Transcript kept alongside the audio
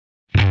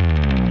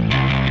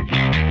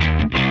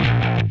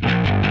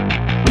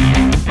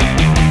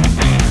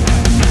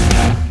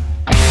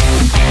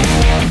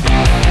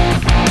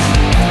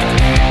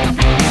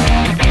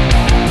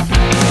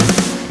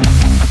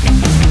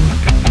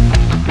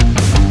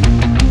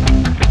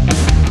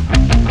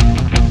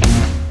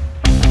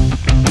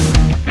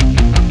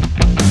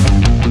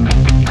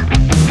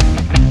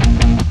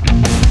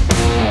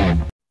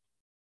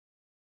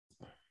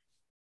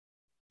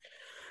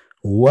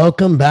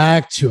Welcome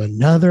back to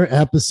another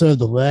episode of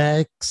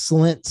the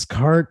Excellence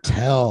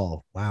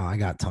Cartel. Wow, I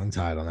got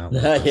tongue-tied on that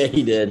one. Yeah,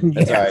 he did.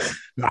 That's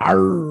all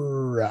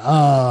right.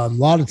 A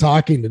lot of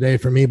talking today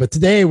for me, but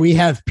today we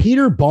have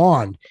Peter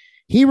Bond.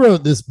 He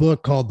wrote this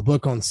book called The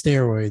Book on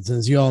Steroids, and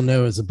as you all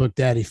know, is a Book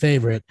Daddy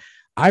favorite.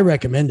 I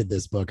recommended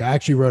this book. I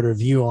actually wrote a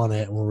review on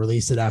it, and we'll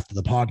release it after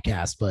the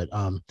podcast, but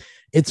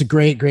it's a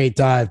great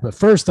dive. But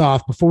first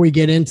off, before we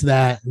get into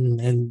that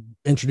and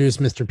introduce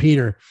Mr.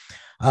 Peter,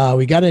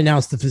 we got to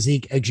announce the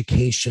Physique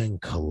Education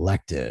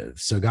Collective.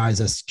 So, guys,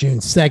 that's June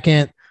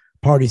 2nd.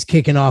 Party's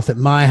kicking off at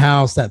my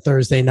house that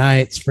Thursday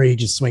night. It's free.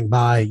 Just swing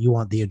by. You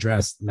want the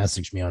address,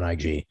 message me on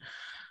IG.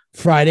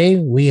 Friday,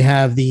 we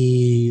have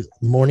the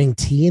morning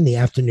tea and the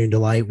afternoon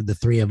delight with the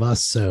three of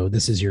us. So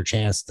this is your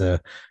chance to,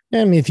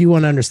 if you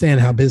want to understand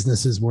how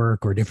businesses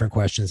work or different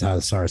questions, how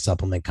to start a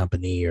supplement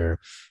company or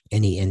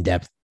any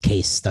in-depth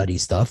case study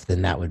stuff,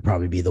 then that would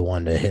probably be the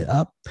one to hit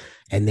up.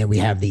 And then we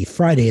have the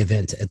Friday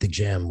event at the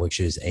gym, which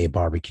is a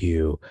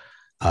barbecue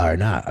or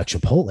not a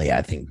Chipotle,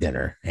 I think,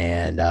 dinner.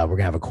 And we're going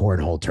to have a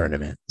cornhole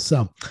tournament.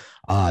 So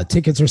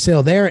tickets are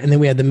sale there. And then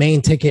we have the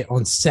main ticket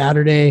on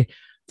Saturday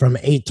from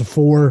 8 to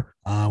 4.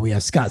 We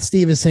have Scott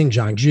Stevenson,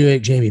 John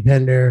Jewett, Jamie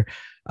Bender,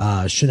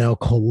 Chanel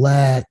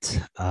Colette.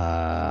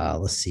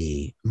 Let's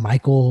see,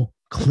 Michael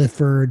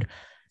Clifford.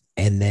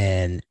 And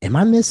then, am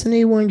I missing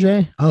anyone,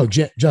 Jay? Oh,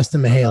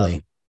 Justin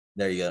Mahaley.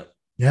 There you go.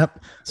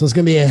 Yep. So it's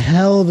going to be a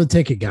hell of a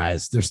ticket,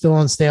 guys. They're still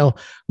on sale.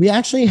 We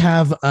actually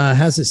have,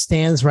 as it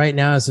stands right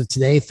now, as of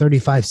today,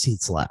 35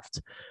 seats left.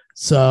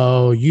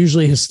 So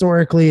usually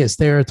historically, as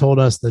Thera told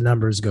us, the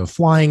numbers go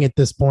flying at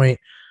this point.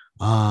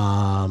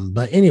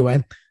 But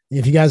anyway,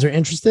 if you guys are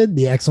interested,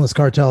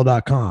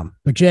 theexcellencecartel.com.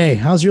 But Jay,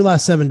 how's your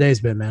last 7 days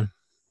been, man?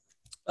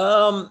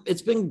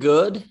 It's been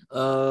good.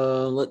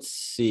 Let's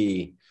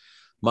see.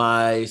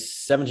 My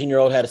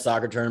 17-year-old had a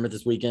soccer tournament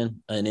this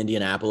weekend in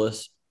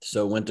Indianapolis.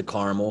 So went to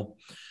Carmel,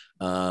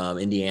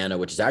 Indiana,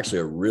 which is actually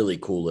a really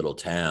cool little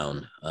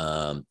town.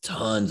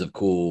 Tons of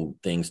cool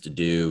things to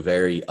do,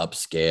 very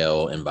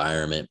upscale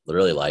environment.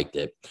 Really liked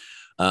it.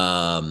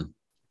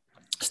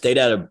 Stayed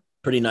at a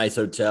pretty nice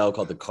hotel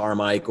called the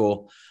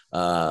Carmichael.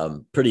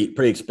 Pretty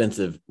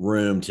expensive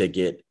room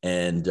ticket.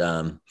 And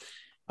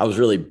I was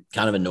really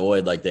kind of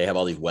annoyed. Like, they have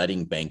all these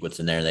wedding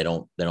banquets in there and they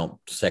don't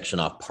section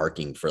off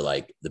parking for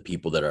like the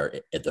people that are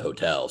at the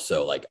hotel.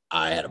 So like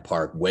I had to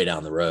park way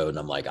down the road and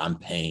I'm like, I'm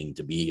paying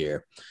to be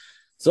here.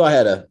 So I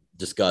had to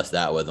discuss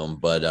that with them,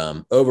 but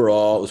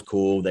overall it was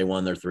cool. They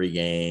won their 3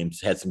 games,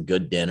 had some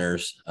good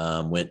dinners,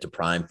 went to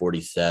Prime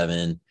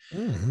 47,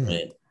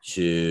 went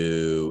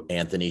to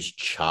Anthony's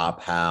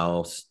Chop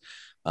House.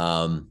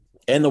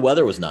 And the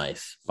weather was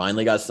nice.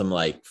 Finally got some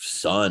like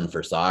sun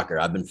for soccer.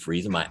 I've been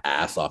freezing my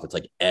ass off. It's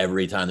like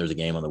every time there's a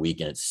game on the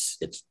weekend,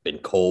 it's been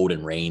cold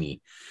and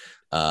rainy.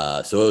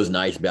 So it was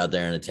nice to be out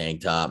there in a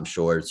tank top and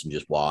shorts and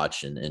just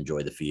watch and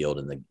enjoy the field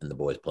and the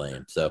boys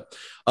playing. So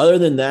other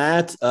than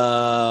that,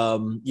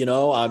 I'm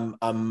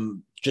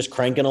just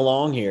cranking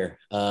along here.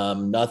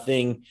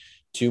 Nothing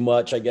too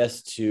much, I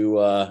guess,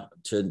 to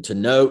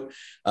note.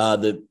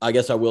 I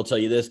guess I will tell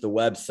you this: the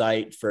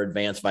website for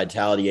Advanced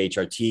Vitality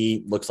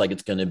HRT looks like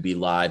it's going to be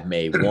live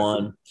May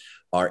 1.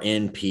 Our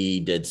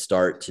NP did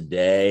start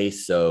today,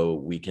 so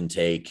we can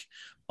take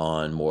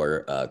on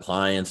more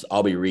clients.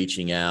 I'll be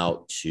reaching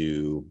out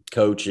to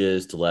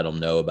coaches to let them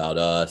know about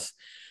us.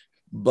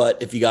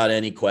 But if you got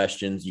any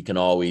questions, you can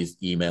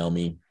always email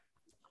me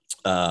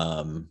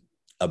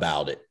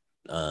about it.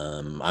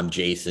 I'm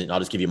Jason. I'll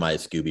just give you my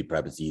Scooby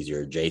Prep. It's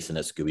easier.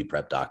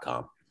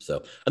 Jason@scoobyprep.com.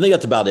 So I think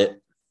that's about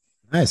it.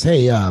 Nice.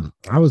 Hey,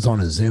 I was on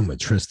a Zoom with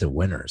Tristan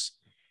Winters.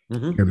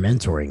 You're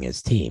mentoring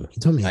his team. He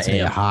told me to say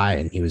hi,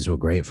 and he was real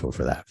grateful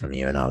for that from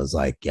you. And I was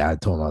like, yeah, I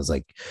told him, I was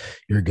like,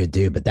 you're a good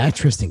dude. But that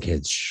Tristan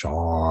kid's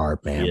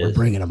sharp, man. We're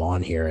bringing him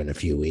on here in a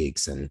few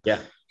weeks. And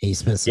he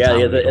spent some time.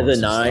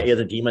 He has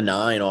a team of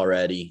 9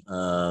 already.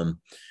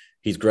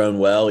 He's grown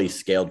well. He's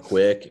scaled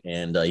quick,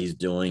 and he's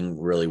doing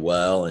really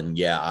well.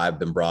 And I've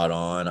been brought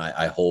on.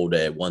 I hold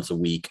a once a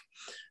week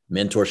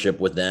mentorship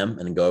with them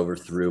and go over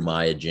through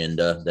my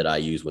agenda that I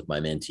use with my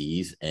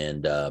mentees,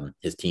 and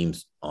his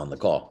team's on the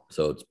call.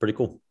 So it's pretty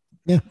cool.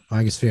 Yeah.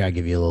 I guess I'd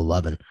give you a little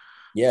loving.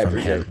 Yeah,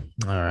 for sure.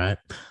 All right.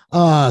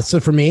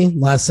 So for me,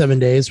 last 7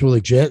 days were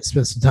legit.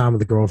 Spent some time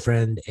with a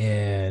girlfriend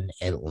in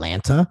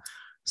Atlanta.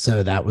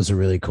 So that was a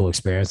really cool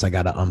experience. I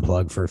got to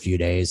unplug for a few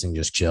days and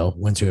just chill.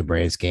 Went to a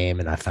Braves game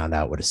and I found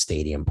out what a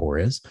stadium pour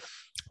is,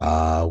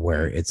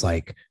 where it's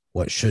like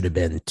what should have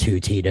been 2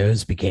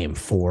 Tito's became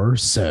 4.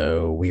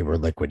 So we were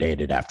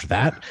liquidated after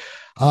that.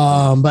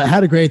 But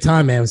had a great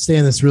time, man. Stay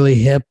in this really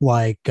hip,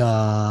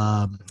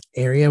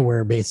 area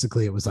where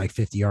basically it was like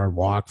 50-yard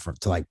walk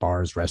to like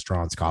bars,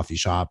 restaurants, coffee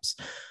shops.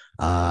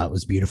 It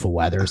was beautiful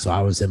weather. So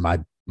I was in my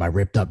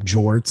ripped up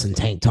jorts and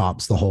tank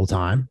tops the whole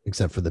time,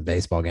 except for the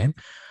baseball game.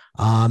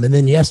 And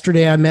then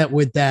yesterday I met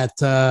with that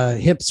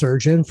hip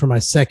surgeon for my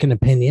second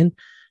opinion,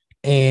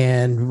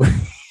 and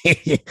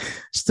she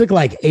took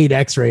like 8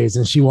 x-rays,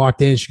 and she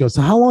walked in, she goes,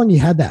 so how long you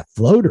had that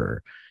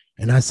floater?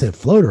 And I said,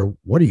 floater,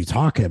 what are you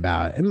talking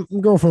about? And my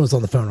girlfriend was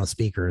on the phone on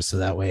speaker. So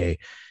that way,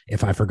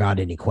 if I forgot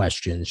any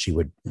questions, she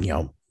would,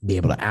 be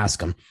able to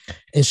ask them.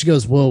 And she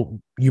goes, well,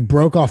 you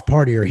broke off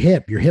part of your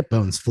hip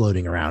bone's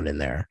floating around in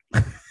there.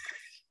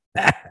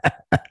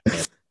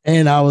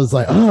 And I was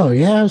like, oh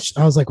yeah.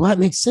 I was like, well, that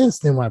makes sense.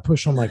 Then when I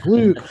push on my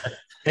glute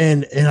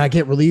and I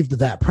get relieved of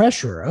that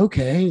pressure.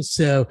 Okay.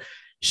 So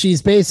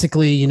she's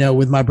basically,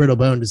 with my brittle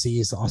bone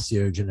disease,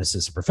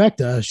 osteogenesis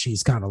imperfecta,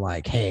 she's kind of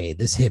like, hey,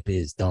 this hip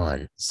is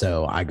done.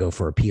 So I go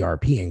for a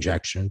PRP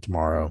injection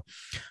tomorrow.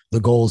 The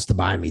goal is to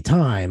buy me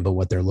time, but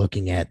what they're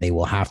looking at, they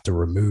will have to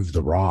remove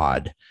the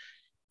rod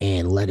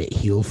and let it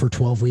heal for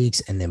 12 weeks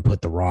and then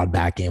put the rod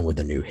back in with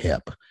a new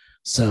hip.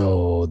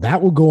 So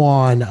that will go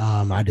on.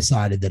 I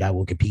decided that I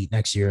will compete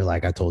next year.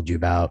 Like I told you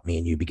about, me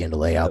and you begin to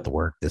lay out the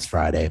work this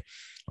Friday.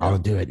 I'll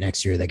do it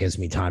next year. That gives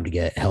me time to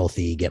get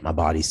healthy, get my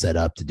body set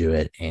up to do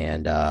it.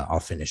 And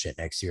I'll finish it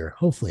next year,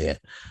 hopefully at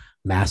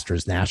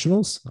Masters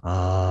Nationals,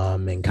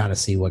 and kind of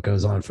see what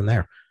goes on from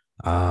there.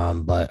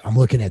 But I'm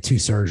looking at 2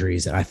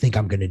 surgeries, and I think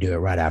I'm going to do it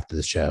right after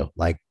the show,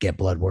 like get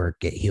blood work,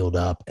 get healed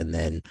up, and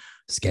then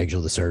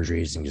schedule the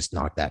surgeries and just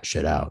knock that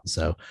shit out.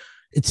 So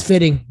it's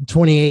fitting,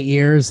 28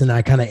 years, and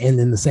I kind of end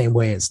in the same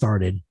way it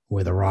started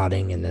with a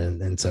rotting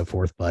and so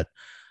forth. But,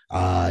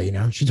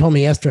 she told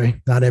me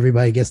yesterday, not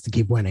everybody gets to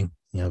keep winning.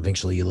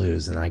 Eventually you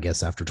lose. And I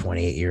guess after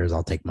 28 years,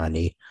 I'll take my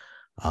knee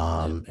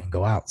and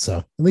go out. So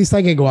at least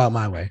I can go out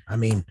my way. I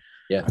mean,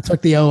 I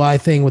took the OI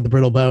thing with the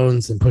brittle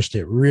bones and pushed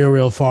it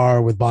real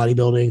far with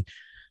bodybuilding,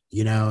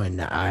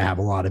 and I have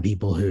a lot of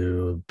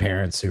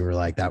parents who were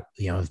like that,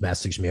 have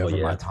messaged me over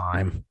my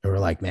time. They were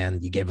like, man,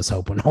 you gave us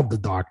hope when all the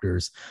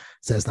doctors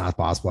said it's not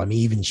possible. I mean,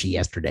 even she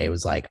yesterday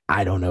was like,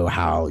 I don't know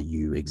how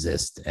you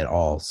exist at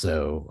all.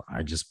 So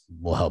I just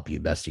will help you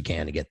best you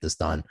can to get this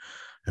done.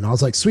 And I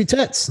was like, sweet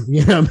tits,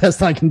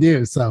 best I can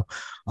do. So,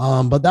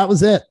 but that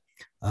was it.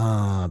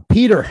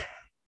 Peter,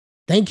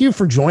 thank you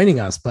for joining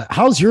us. But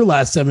how's your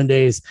last 7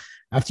 days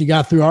after you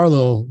got through our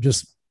little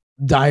just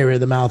diarrhea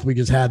of the mouth we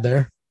just had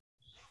there?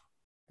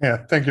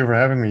 Yeah, thank you for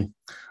having me.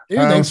 Dude,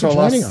 thanks for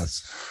joining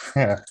us.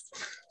 Yeah.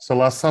 So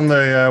last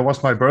Sunday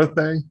was my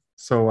birthday.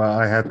 So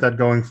I had that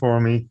going for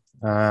me.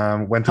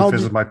 Went to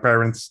visit my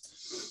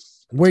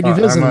parents. Where'd you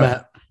visit them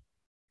at?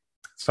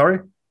 Sorry?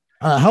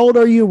 How old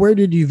are you? Where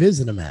did you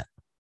visit them at?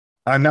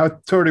 I'm now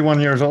 31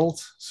 years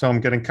old, so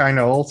I'm getting kind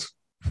of old.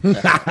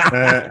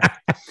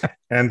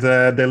 And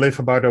they live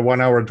about a 1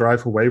 hour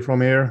drive away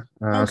from here.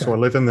 So I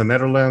live in the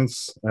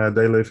Netherlands.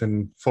 They live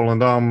in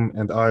Volendam,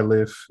 and I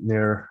live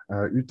near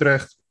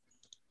Utrecht.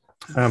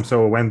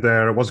 So I went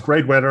there. It was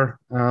great weather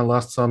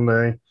last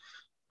Sunday.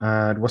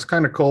 It was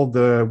kind of cold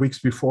the weeks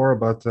before,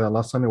 but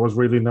last Sunday was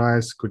really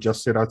nice. Could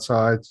just sit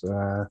outside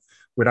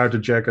without a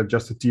jacket,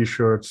 just a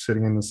t-shirt,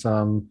 sitting in the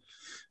sun,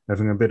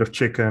 having a bit of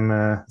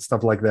chicken,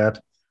 stuff like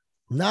that.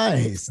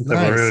 Nice.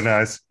 That was really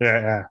nice.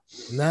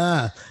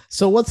 Yeah.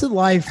 So what's it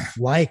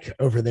like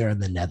over there in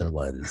the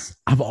Netherlands?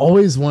 I've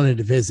always wanted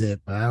to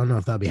visit, but I don't know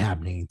if that'll be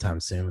happening anytime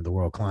soon with the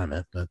world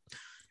climate. But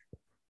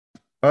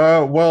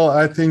well,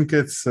 I think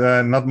it's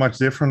not much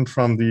different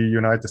from the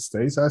United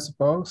States, I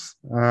suppose.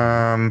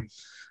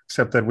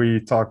 Except that we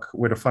talk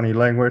with a funny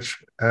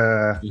language,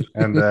 and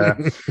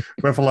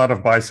we have a lot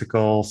of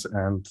bicycles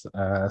and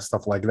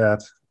stuff like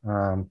that.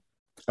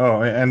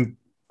 And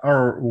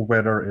our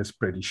weather is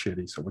pretty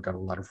shitty, so we got a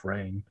lot of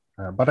rain.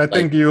 But I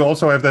think you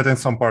also have that in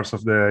some parts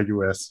of the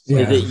US. So.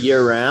 Is it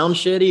year-round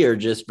shitty or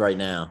just right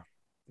now?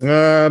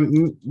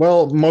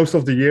 Well, most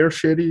of the year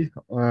shitty.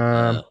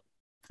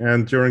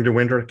 And during the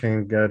winter it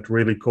can get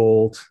really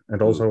cold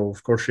and also,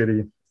 of course,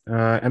 shitty.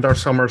 And our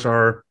summers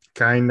are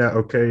kind of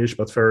okayish,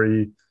 but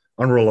very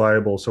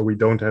unreliable. So we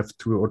don't have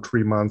 2 or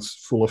 3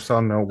 months full of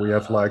sun. No, we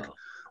have like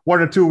 1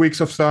 or 2 weeks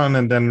of sun,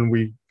 and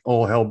then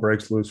all hell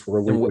breaks loose for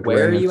a week.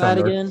 Where are you at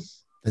again?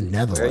 The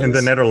Netherlands. In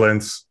the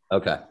Netherlands.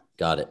 Okay,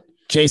 got it.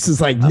 Jason's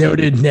like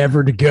noted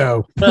never to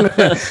go. find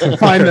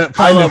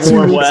the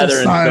warm weather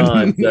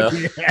and sun. So,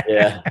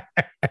 yeah.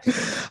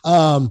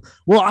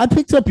 Well, I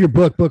picked up your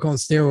book on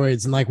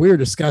steroids, and like we were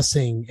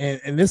discussing,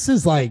 and this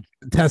is like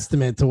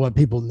testament to what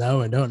people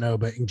know and don't know.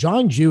 But in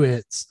John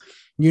Jewett's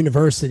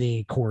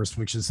university course,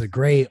 which is a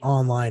great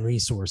online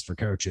resource for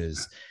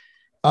coaches,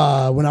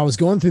 when I was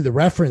going through the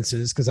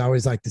references, because I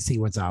always like to see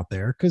what's out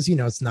there, because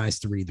it's nice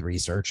to read the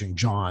research, and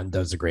John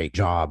does a great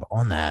job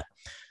on that.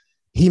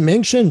 He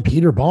mentioned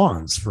Peter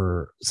Bonds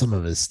for some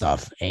of his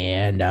stuff,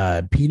 and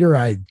Peter,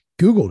 I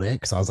Googled it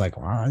because I was like,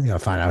 well, I'm gonna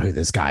find out who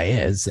this guy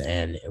is,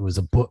 and it was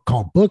a book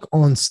called Book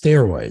on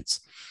Steroids.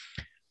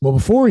 Well,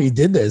 before he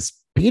did this,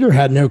 Peter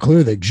had no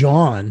clue that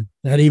John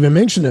had even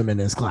mentioned him in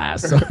his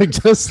class. So it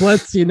just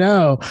lets you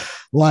know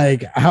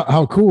like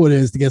how cool it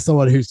is to get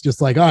someone who's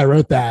just like, oh, I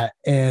wrote that.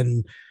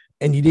 And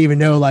you didn't even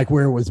know like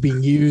where it was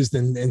being used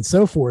and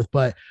so forth.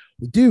 But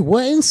dude,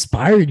 what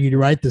inspired you to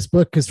write this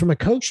book? Because from a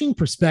coaching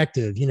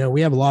perspective,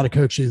 we have a lot of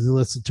coaches who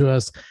listen to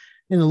us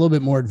and a little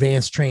bit more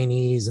advanced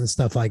trainees and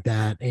stuff like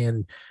that.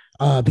 And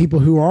people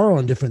who are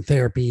on different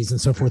therapies and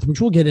so forth,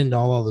 which we'll get into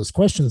all those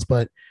questions.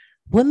 But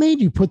what made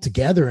you put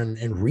together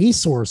and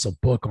resource a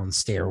book on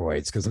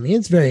steroids? Because I mean,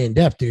 it's very in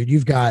depth, dude.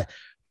 You've got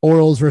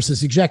orals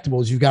versus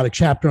injectables. You've got a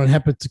chapter on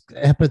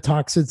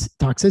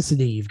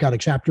hepatotoxicity. You've got a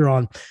chapter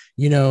on,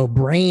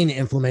 brain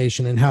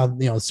inflammation and how,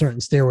 certain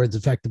steroids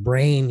affect the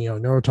brain,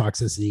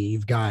 neurotoxicity.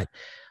 You've got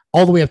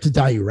all the way up to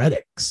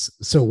diuretics.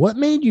 So what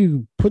made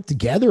you put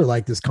together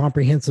like this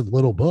comprehensive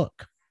little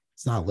book?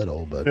 It's not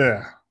little, but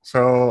yeah.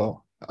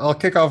 So I'll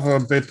kick off a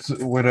bit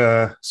with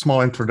a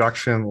small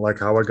introduction, like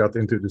how I got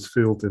into this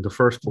field in the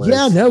first place.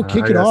 Yeah, no,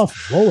 kick it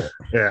off. Roll it.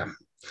 Yeah.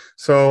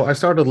 So I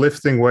started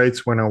lifting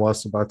weights when I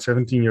was about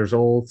 17 years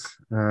old.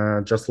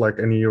 Just like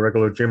any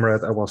regular gym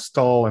rat, I was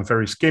tall and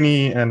very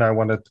skinny, and I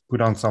wanted to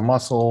put on some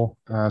muscle.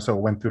 So I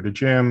went to the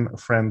gym. A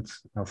friend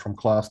from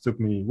class took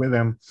me with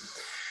him.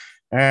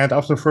 And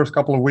after the first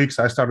couple of weeks,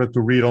 I started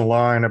to read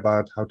online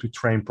about how to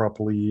train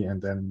properly.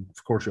 And then,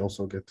 of course, you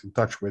also get in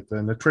touch with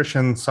the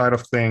nutrition side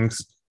of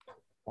things.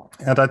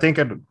 And I think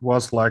it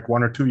was like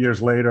 1 or 2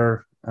 years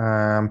later,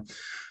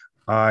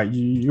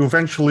 you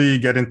eventually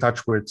get in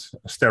touch with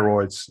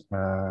steroids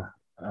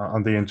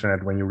on the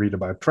internet when you read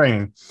about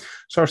training.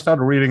 So I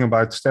started reading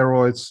about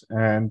steroids,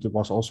 and it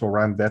was also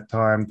around that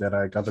time that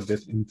I got a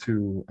bit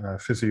into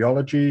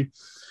physiology.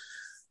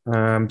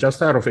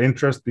 Just out of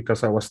interest,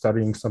 because I was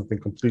studying something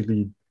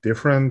completely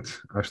different.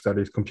 I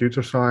studied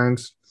computer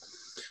science.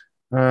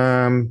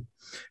 And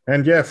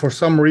yeah, for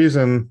some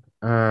reason,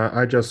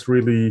 I just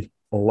really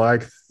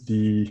liked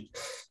the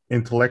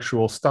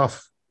intellectual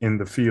stuff in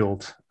the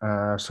field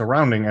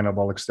surrounding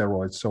anabolic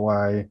steroids. So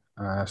I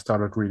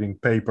started reading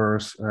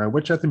papers,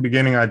 which at the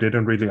beginning I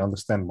didn't really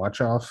understand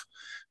much of.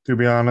 To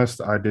be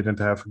honest, I didn't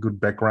have a good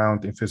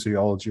background in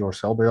physiology or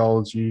cell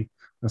biology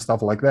and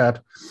stuff like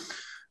that.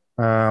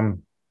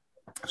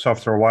 So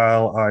after a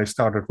while, I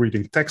started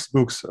reading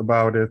textbooks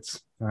about it,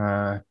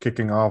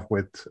 kicking off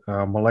with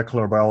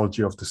molecular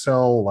biology of the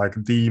cell, like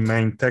the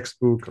main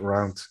textbook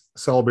around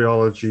cell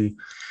biology,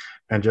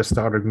 and just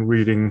started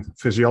reading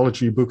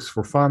physiology books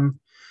for fun.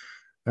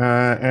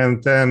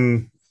 And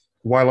then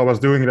while I was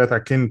doing that, I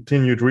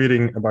continued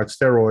reading about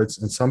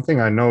steroids. And something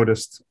I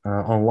noticed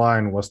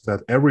online was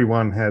that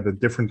everyone had a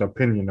different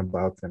opinion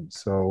about them.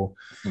 So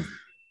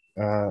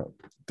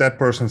that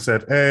person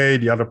said A,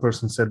 the other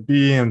person said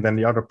B, and then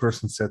the other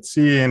person said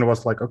C. And it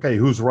was like, okay,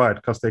 who's right?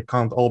 Because they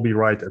can't all be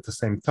right at the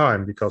same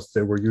time, because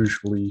they were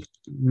usually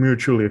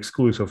mutually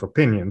exclusive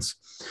opinions.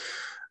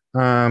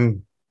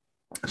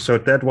 So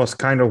that was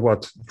kind of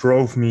what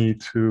drove me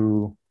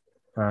to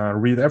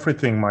read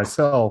everything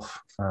myself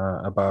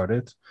about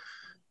it,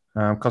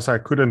 because I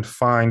couldn't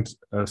find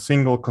a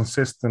single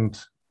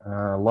consistent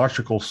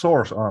logical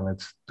source on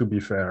it, to be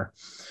fair.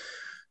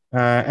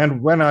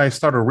 And when I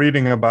started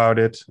reading about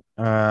it,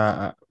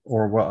 I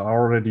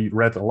already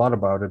read a lot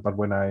about it, but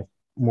when I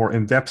more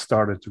in depth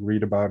started to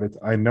read about it,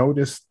 I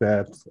noticed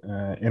that,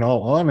 in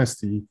all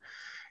honesty,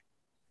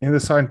 in the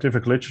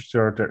scientific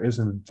literature, there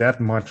isn't that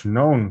much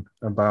known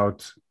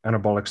about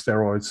anabolic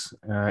steroids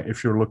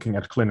if you're looking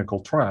at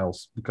clinical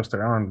trials, because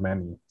there aren't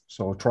many.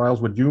 So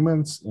trials with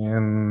humans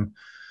in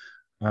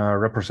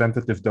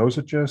representative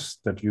dosages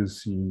that you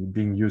see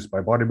being used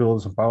by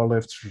bodybuilders and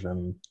powerlifters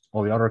and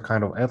all the other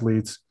kind of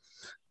athletes,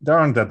 there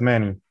aren't that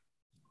many.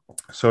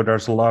 So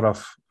there's a lot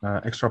of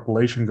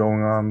extrapolation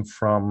going on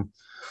from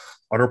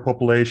other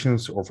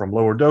populations, or from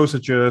lower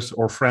dosages,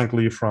 or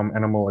frankly from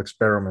animal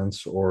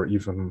experiments, or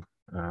even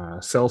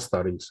cell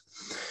studies.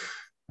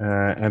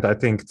 And I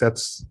think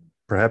that's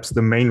perhaps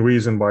the main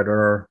reason why there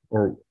are,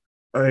 or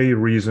a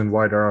reason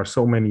why there are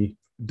so many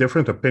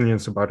different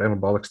opinions about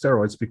anabolic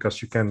steroids,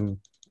 because you can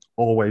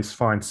always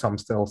find some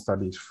cell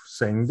studies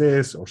saying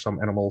this, or some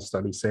animal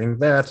studies saying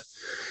that.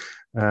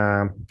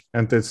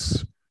 And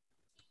it's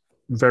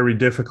very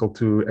difficult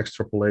to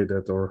extrapolate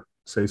it or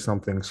say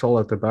something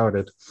solid about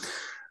it.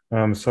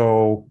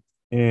 So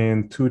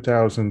in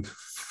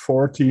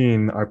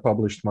 2014, I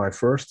published my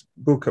first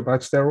book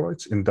about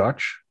steroids in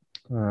Dutch,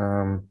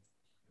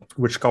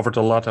 which covered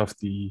a lot of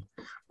the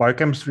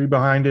biochemistry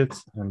behind it,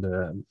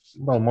 and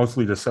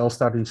mostly the cell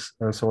studies,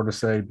 so to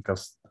say,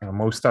 because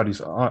most studies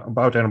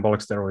about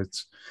anabolic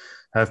steroids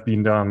have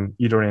been done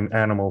either in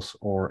animals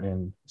or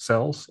in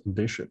cells,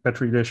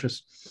 petri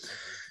dishes.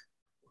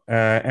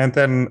 And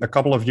then a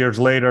couple of years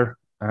later,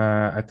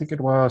 I think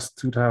it was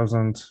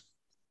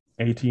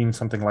 2018,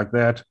 something like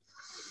that,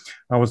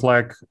 I was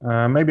like,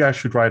 maybe I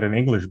should write an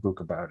English book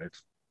about it.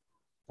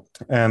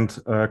 And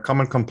a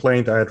common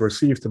complaint I had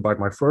received about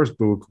my first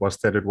book was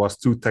that it was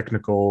too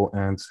technical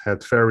and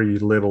had very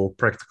little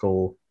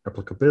practical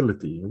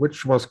applicability,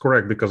 which was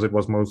correct, because it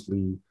was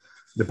mostly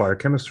the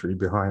biochemistry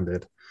behind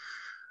it.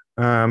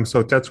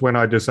 So that's when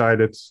I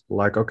decided,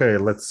 like, okay,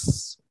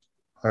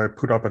 I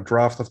put up a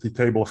draft of the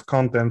table of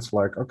contents,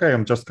 like, okay,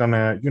 I'm just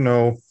gonna,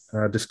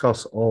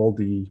 discuss all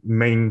the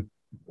main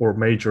or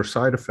major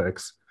side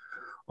effects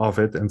of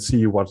it and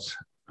see what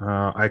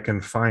I can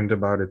find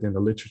about it in the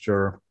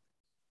literature,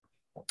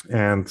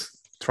 and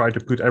try to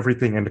put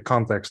everything in the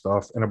context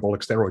of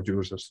anabolic steroid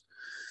users.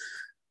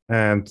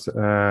 And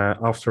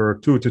after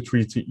 2 to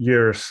 3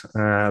 years,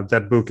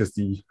 that book is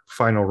the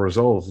final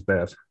result of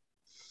that.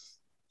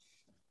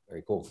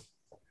 Very cool.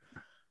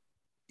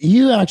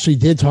 You actually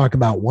did talk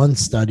about one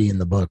study in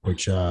the book,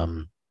 which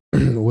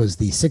was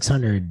the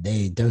 600.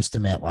 They dosed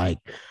them at like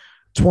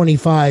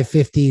 25,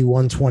 50,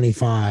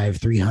 125,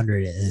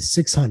 300, and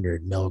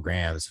 600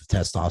 milligrams of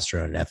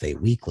testosterone F8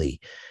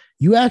 weekly.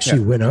 You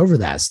actually went over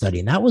that study,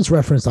 and that was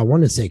referenced, I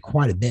want to say,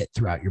 quite a bit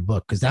throughout your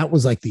book, because that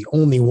was like the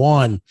only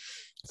one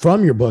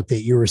from your book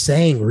that you were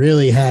saying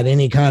really had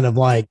any kind of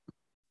like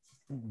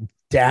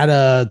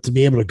data to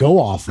be able to go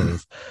off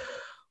of.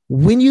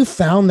 When you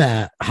found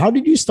that, how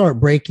did you start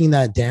breaking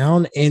that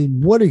down?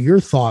 And what are your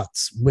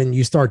thoughts when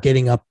you start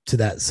getting up to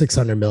that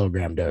 600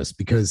 milligram dose?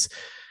 Because,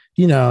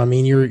 you know, I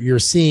mean, you're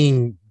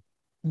seeing,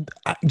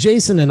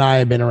 Jason and I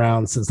have been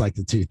around since like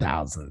the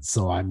 2000s.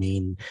 So, I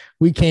mean,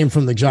 we came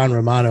from the John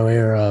Romano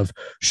era of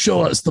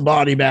show us the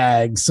body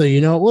bag. So,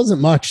 you know, it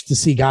wasn't much to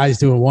see guys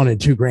doing 1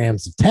 and 2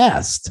 grams of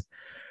test.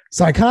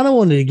 So I kind of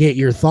wanted to get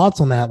your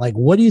thoughts on that. Like,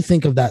 what do you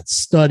think of that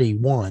study?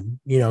 One,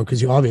 you know, because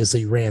you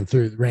obviously ran it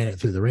through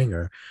the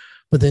ringer.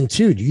 But then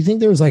two, do you think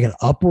there's like an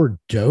upward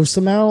dose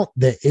amount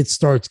that it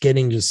starts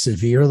getting just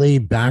severely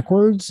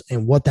backwards,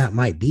 and what that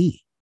might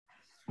be?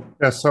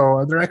 Yeah,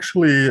 so there are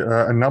actually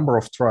a number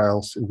of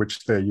trials in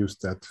which they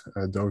used that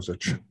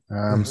dosage.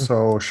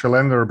 So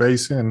Shalander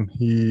Basin,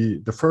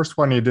 the first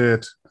one he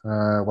did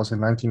was in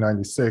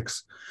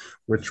 1996,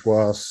 which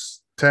was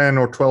 10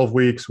 or 12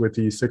 weeks with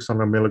the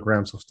 600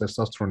 milligrams of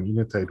testosterone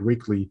enutate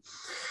weekly.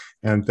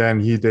 And then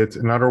he did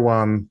another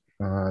one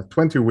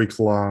 20 weeks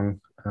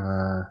long,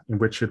 in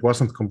which it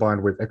wasn't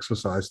combined with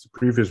exercise. The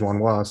previous one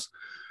was,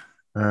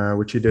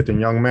 which he did in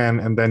young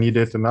men. And then he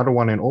did another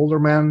one in older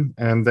men.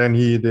 And then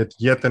he did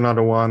yet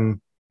another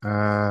one,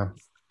 I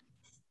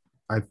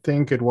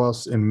think it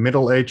was in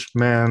middle-aged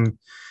men,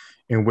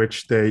 in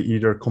which they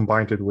either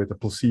combined it with a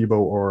placebo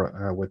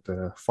or with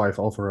the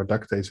 5-alpha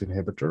reductase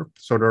inhibitor.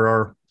 So there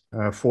are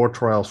 4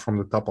 trials from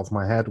the top of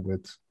my head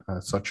with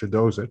such a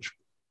dosage.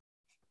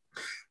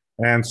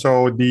 And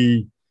so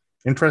the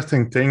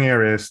interesting thing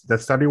here is that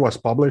study was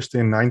published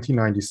in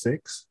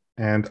 1996.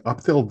 And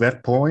up till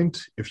that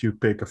point, if you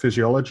pick a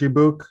physiology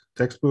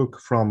textbook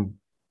from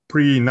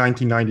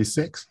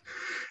pre-1996,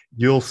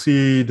 you'll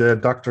see the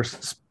doctors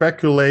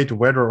speculate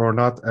whether or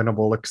not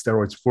anabolic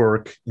steroids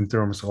work in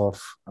terms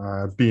of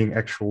being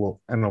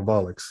actual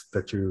anabolics,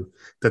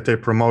 that they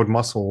promote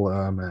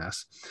muscle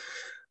mass.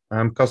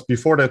 Because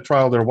before that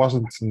trial, there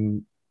wasn't a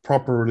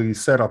properly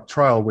set up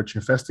trial which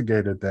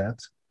investigated that.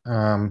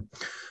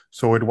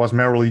 So it was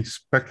merely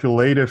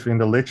speculative in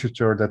the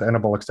literature that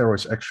anabolic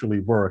steroids actually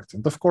worked.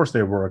 And of course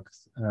they worked.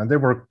 They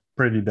worked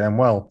pretty damn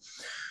well.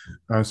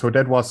 So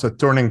that was a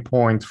turning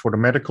point for the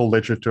medical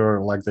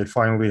literature. Like they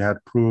finally had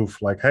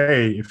proof like,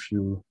 hey, if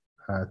you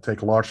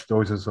take large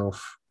doses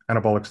of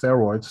anabolic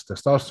steroids,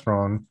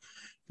 testosterone,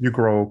 you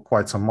grow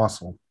quite some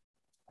muscle.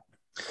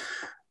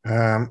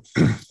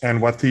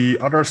 And what the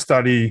other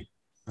study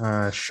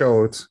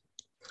showed,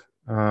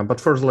 but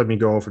first let me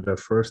go over that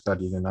first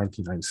study, the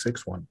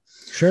 1996 one.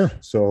 Sure.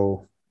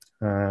 So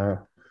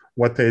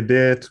what they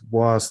did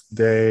was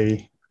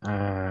they,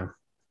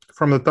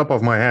 from the top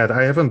of my head,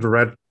 I haven't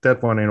read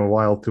that one in a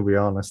while, to be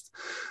honest,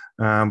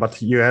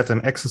 but you had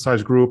an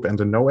exercise group and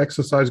a no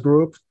exercise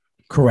group.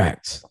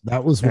 Correct.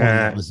 That was one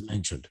that was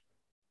mentioned.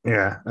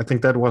 Yeah, I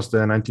think that was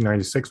the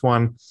 1996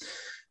 one.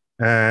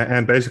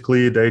 And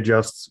basically, they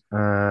just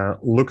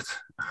looked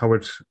how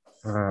it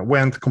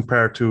went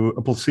compared to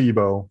a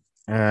placebo.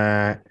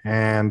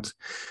 And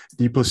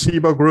the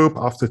placebo group,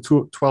 after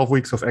 12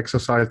 weeks of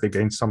exercise, they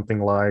gained something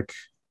like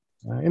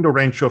in the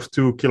range of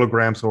 2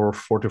 kilograms or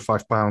 4 to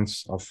 5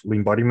 pounds of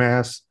lean body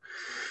mass.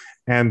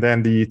 And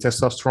then the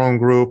testosterone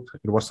group,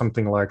 it was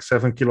something like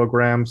 7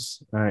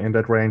 kilograms in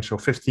that range,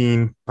 of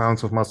 15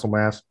 pounds of muscle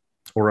mass,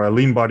 or a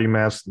lean body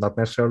mass, not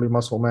necessarily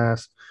muscle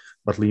mass,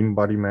 but lean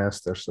body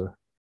mass. There's a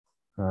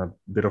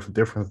bit of a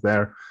difference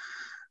there.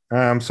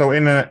 So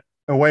in a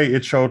way,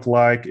 it showed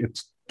like it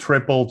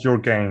tripled your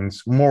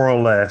gains, more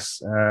or less.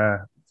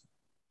 There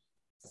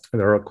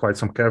are quite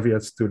some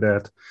caveats to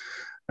that.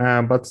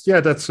 But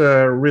yeah, that's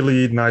a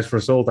really nice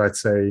result, I'd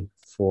say,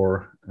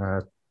 for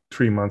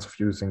 3 months of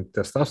using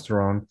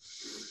testosterone.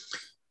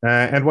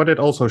 And what it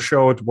also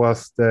showed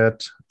was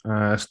that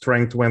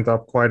strength went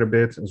up quite a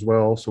bit as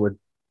well. So it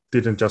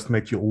didn't just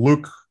make you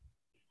look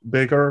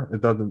bigger.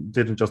 It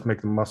didn't just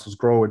make the muscles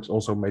grow. It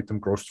also made them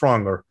grow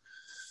stronger,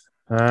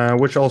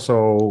 which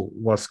also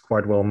was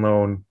quite well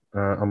known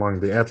among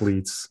the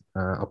athletes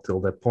up till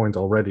that point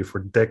already for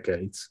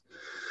decades.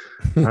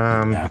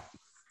 Yeah.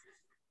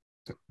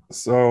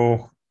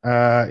 So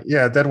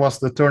that was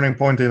the turning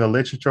point in the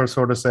literature,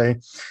 so to say.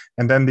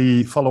 And then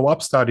the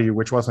follow-up study,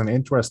 which was an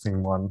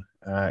interesting one,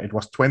 it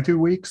was 20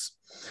 weeks,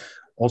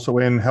 also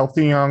in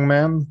healthy young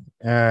men.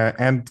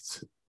 And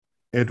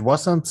it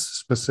wasn't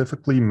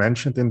specifically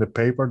mentioned in the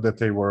paper that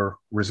they were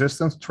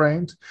resistance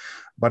trained,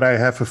 but I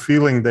have a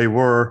feeling they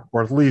were,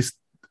 or at least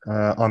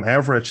on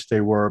average they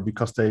were,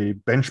 because they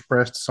bench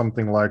pressed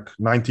something like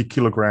 90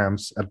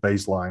 kilograms at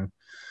baseline,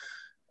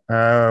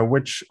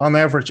 which on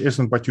average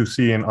isn't what you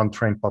see in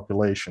untrained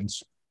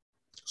populations.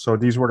 So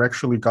these were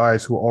actually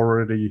guys who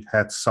already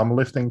had some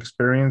lifting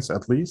experience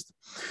at least.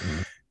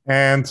 Mm-hmm.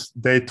 And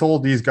they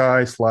told these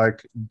guys,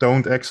 like,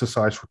 don't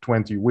exercise for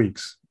 20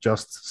 weeks.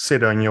 Just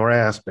sit on your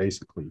ass,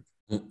 basically.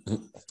 Mm-hmm.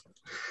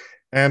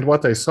 And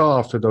what they saw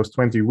after those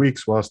 20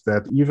 weeks was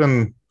that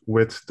even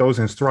with those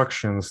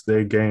instructions,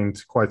 they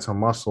gained quite some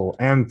muscle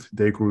and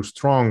they grew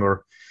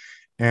stronger.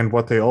 And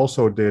what they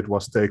also did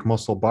was take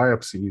muscle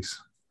biopsies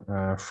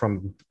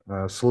from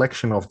a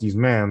selection of these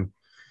men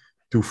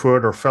to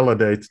further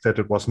validate that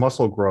it was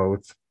muscle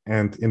growth.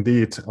 And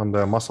indeed, on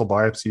the muscle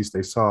biopsies,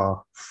 they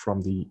saw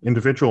from the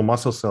individual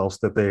muscle cells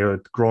that they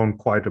had grown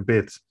quite a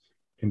bit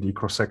in the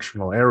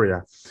cross-sectional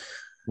area.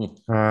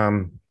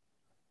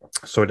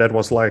 So that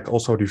was like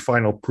also the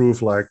final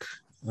proof, like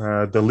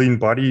the lean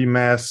body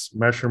mass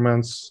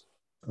measurements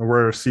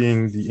we're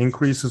seeing the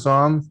increases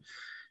on.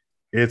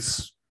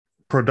 It's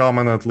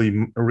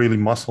predominantly really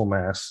muscle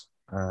mass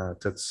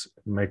that's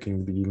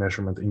making the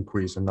measurement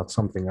increase and not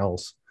something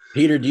else.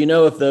 Peter, do you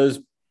know if those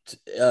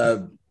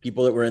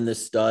people that were in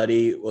this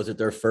study, was it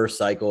their first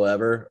cycle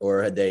ever,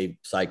 or had they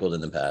cycled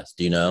in the past?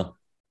 Do you know?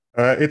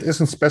 It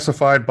isn't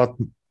specified, but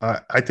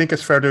I think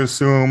it's fair to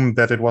assume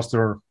that it was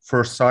their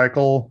first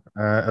cycle,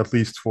 at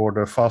least for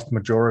the vast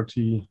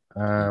majority,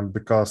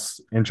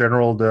 because in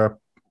general, the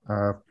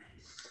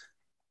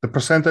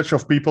percentage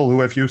of people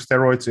who have used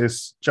steroids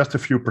is just a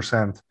few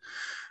percent.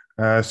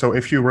 So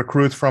if you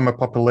recruit from a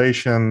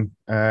population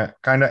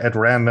kind of at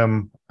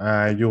random,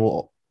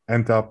 you'll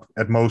end up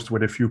at most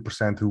with a few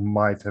percent who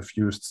might have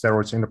used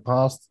steroids in the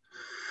past.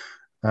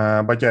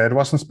 But yeah, it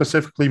wasn't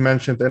specifically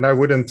mentioned, and I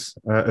wouldn't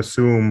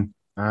assume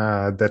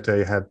that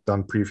they had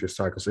done previous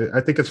cycles.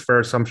 I think it's a fair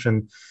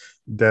assumption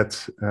that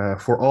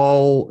for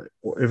all,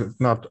 if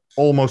not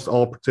almost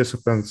all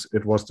participants,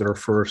 it was their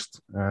first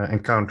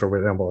encounter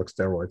with anabolic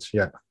steroids.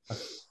 Yeah.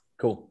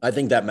 Cool. I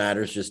think that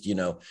matters just,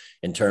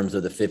 in terms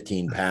of the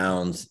 15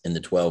 pounds in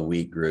the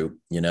 12-week group.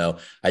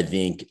 I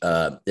think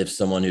if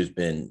someone who's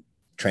been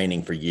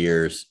training for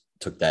years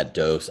took that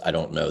dose, I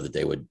don't know that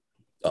they would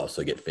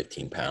also get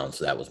 15 pounds.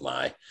 So that was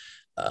my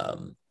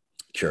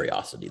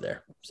curiosity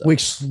there. So.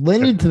 Which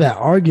led into that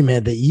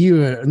argument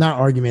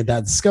that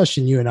that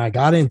discussion you and I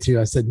got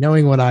into. I said,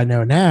 knowing what I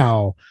know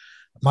now,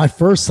 my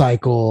first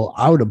cycle,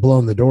 I would have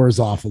blown the doors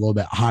off a little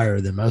bit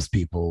higher than most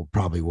people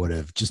probably would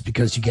have, just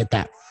because you get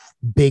that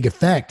big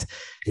effect.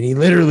 And he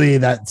literally,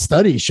 that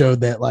study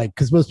showed that, like,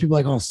 because most people are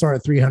like, oh, start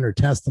at 300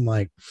 tests. I'm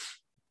like,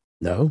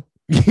 no.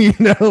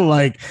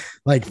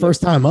 like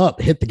first time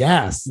up, hit the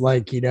gas,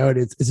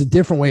 it's a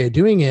different way of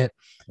doing it,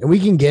 and we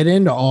can get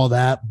into all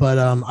that. But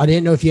I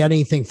didn't know if you had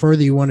anything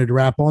further you wanted to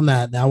wrap on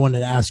that. And I wanted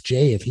to ask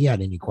Jay if he had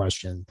any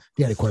question. If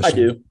you had a question, I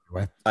do.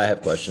 I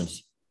have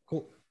questions.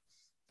 Cool.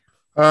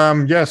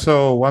 Yeah.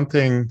 So one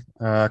thing,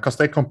 because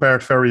they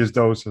compared various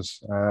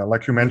doses,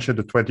 like you mentioned,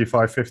 the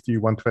 25, 50,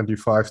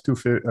 125,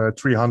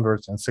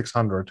 300, and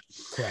 600.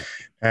 Correct.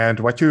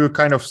 And what you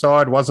kind of saw,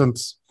 it wasn't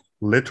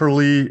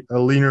literally a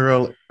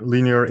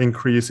linear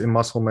increase in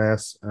muscle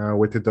mass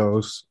with the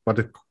dose, but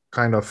it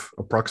kind of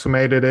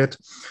approximated it.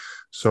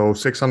 So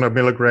 600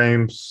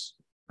 milligrams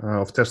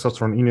of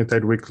testosterone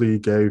enanthate weekly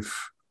gave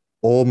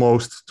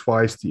almost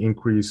twice the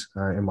increase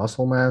in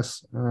muscle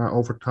mass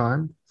over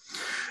time.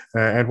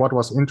 And what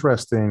was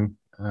interesting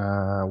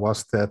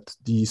was that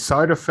the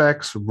side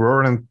effects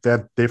weren't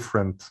that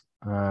different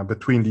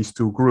between these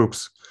two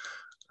groups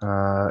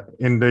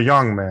in the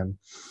young men.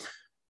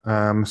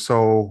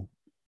 So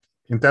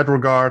in that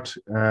regard,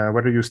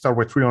 whether you start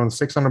with 300 and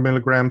 600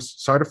 milligrams,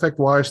 side effect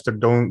wise, there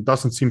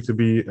doesn't seem to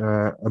be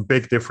a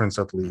big difference,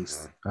 at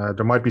least.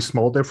 There might be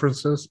small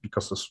differences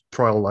because a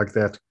trial like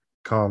that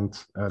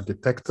can't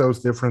detect those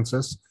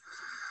differences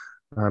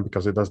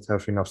because it doesn't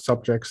have enough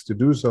subjects to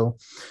do so.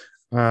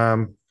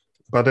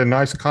 But a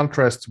nice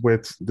contrast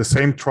with the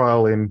same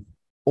trial in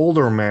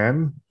older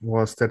men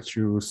was that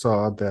you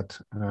saw that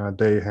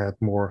they had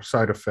more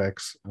side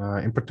effects.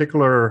 In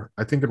particular,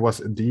 I think it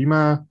was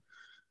edema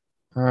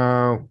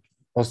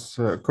was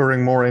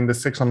occurring more in the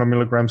 600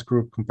 milligrams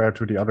group compared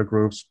to the other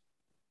groups.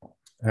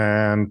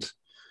 And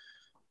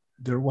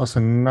there was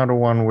another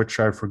one which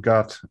I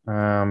forgot,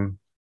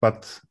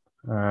 but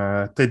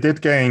they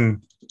did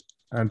gain,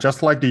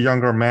 just like the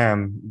younger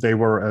man, they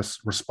were as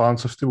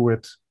responsive to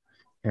it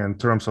in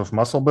terms of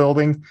muscle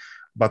building,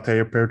 but they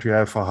appear to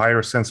have a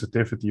higher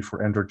sensitivity for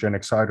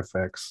androgenic side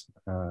effects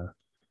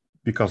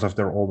because of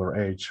their older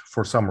age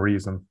for some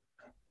reason.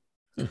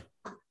 Hit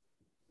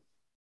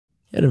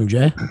him,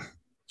 Jay.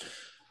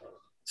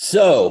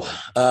 So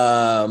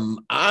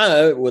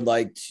I would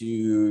like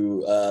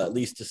to at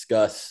least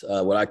discuss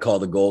what I call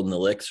the golden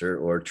elixir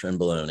or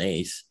Trenbolone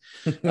Ace.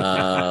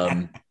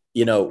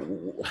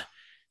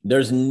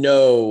 There's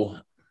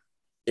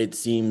it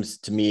seems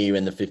to me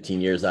in the 15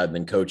 years I've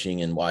been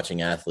coaching and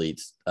watching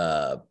athletes,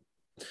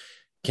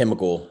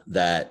 chemical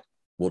that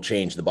will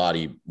change the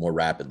body more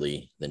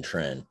rapidly than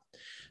Tren.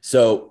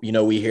 So,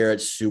 we hear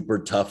it's super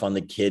tough on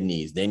the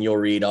kidneys. Then you'll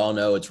read, oh,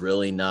 no, it's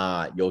really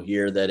not. You'll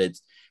hear that it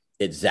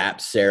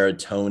zaps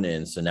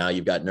serotonin. So now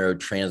you've got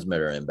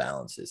neurotransmitter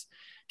imbalances.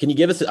 Can you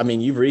give us, I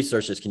mean, you've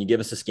researched this. Can you give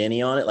us a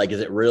skinny on it? Like,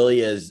 is it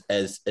really as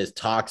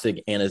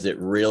toxic, and is it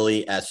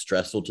really as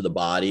stressful to the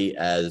body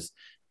as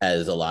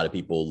a lot of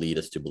people lead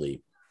us to believe?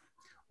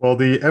 Well,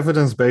 the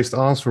evidence-based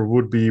answer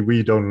would be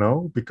we don't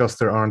know, because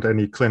there aren't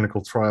any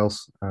clinical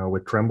trials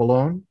with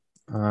Trenbolone.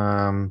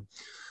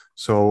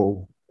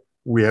 So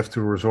we have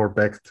to resort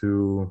back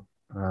to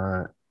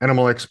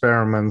animal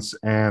experiments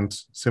and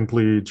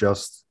simply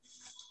just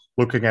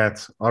looking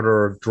at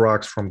other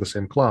drugs from the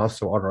same class,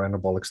 so other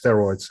anabolic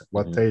steroids,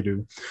 what they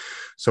do.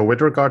 So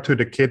with regard to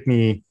the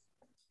kidney,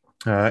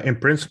 in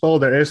principle,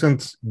 there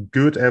isn't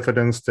good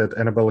evidence that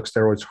anabolic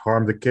steroids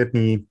harm the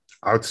kidney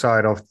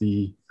outside of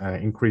the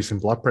increase in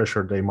blood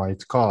pressure they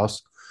might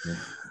cause.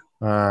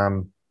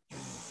 So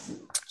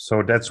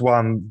that's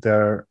one.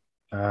 There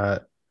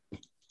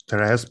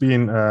has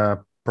been a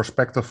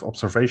prospective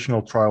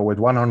observational trial with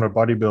 100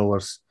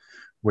 bodybuilders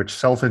which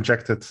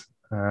self-injected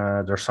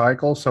their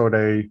cycle. So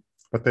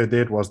what they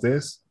did was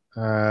this.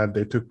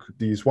 They took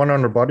these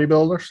 100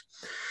 bodybuilders.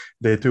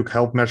 They took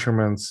health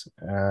measurements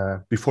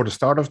before the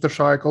start of the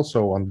cycle,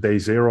 so on day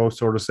 0,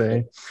 so to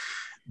say.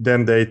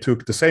 Then they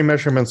took the same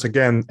measurements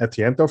again at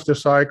the end of the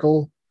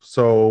cycle.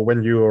 So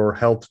when your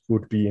health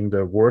would be in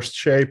the worst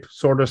shape,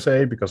 so to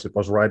say, because it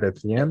was right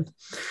at the end.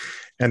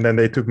 And then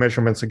they took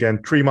measurements again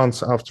 3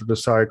 months after the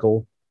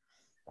cycle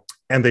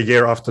and a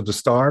year after the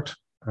start.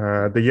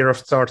 The year of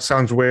start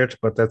sounds weird,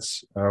 but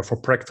that's for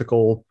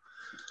practical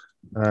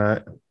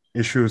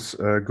issues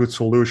a good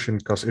solution,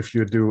 because if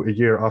you do a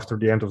year after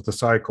the end of the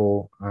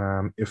cycle,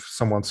 if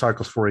someone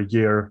cycles for a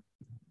year,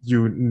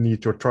 you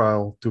need your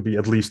trial to be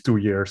at least 2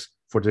 years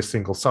for this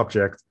single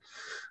subject.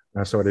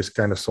 So it is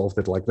kind of solved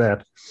it like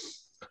that.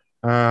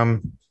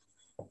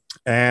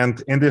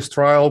 And in this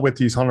trial with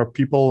these 100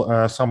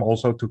 people, some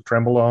also took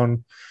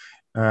Trenbolone.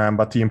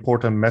 But the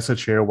important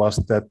message here was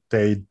that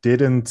they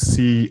didn't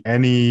see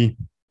any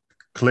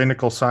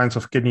clinical signs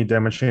of kidney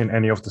damage in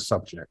any of the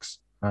subjects.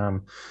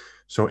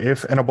 So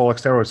if anabolic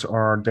steroids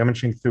are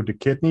damaging through the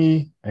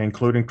kidney,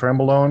 including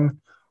Trenbolone,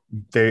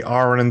 they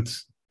aren't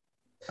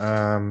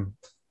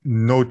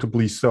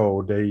notably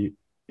so.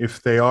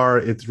 If they are,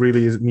 it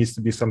really needs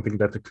to be something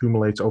that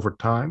accumulates over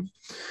time.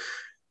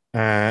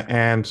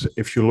 And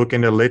if you look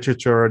in the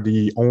literature,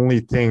 the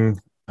only thing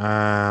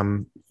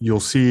you'll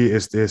see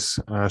is this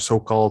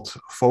so-called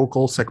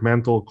focal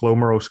segmental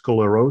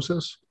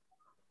glomerulosclerosis,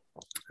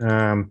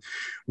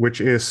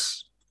 which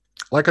is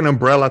like an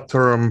umbrella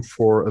term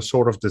for a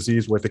sort of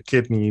disease with the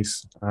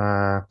kidneys.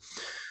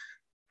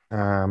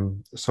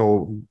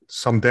 So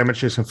some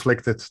damage is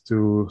inflicted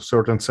to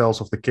certain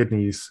cells of the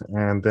kidneys,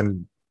 and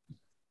then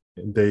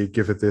they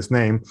give it this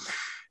name.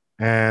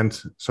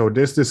 And so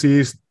this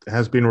disease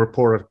has been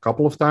reported a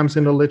couple of times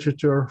in the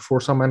literature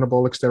for some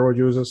anabolic steroid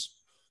users,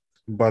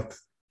 but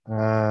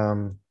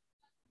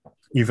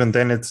even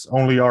then it's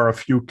only are a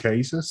few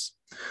cases,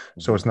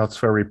 so it's not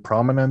very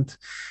prominent.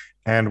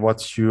 And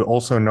what you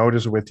also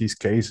notice with these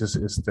cases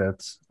is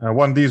that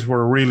these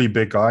were really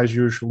big guys,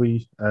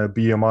 usually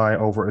BMI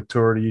over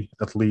 30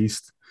 at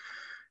least.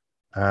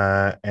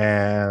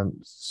 And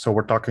so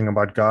we're talking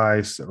about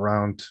guys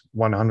around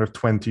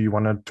 120,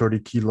 130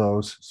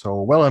 kilos.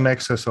 So well in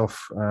excess of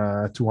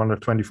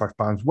 225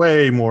 pounds,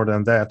 way more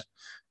than that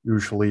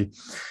usually.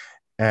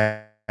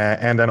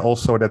 And then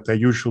also that they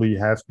usually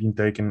have been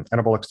taking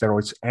anabolic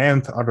steroids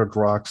and other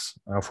drugs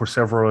for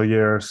several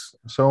years.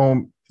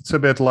 So it's a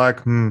bit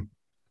like,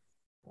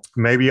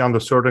 maybe under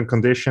certain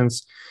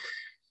conditions,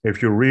 if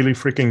you're really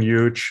freaking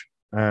huge,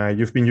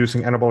 you've been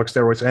using anabolic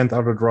steroids and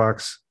other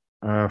drugs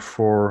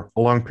for a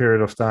long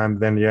period of time,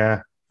 then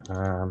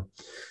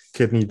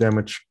kidney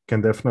damage can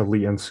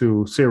definitely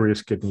ensue,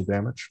 serious kidney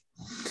damage.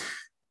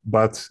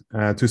 But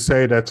to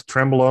say that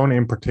Trenbolone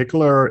in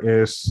particular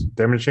is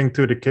damaging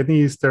to the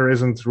kidneys, there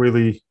isn't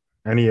really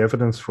any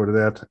evidence for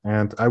that.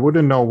 And I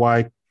wouldn't know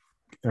why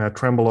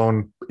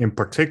Trenbolone in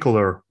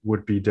particular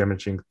would be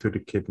damaging to the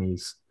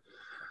kidneys.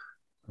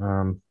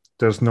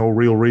 There's no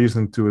real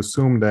reason to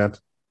assume that.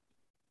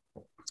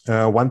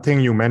 One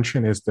thing you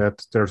mentioned is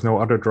that there's no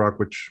other drug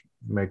which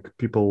make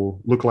people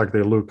look like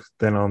they look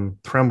than on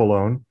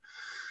Trenbolone.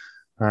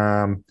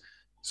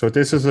 So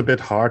this is a bit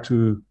hard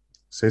to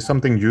say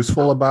something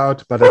useful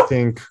about, but I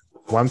think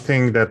one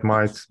thing that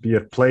might be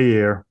at play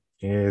here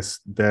is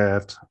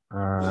that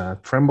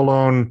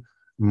Trenbolone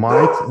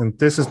might, and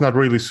this is not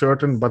really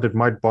certain, but it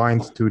might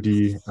bind to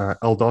the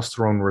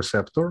aldosterone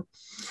receptor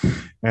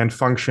and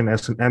function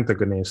as an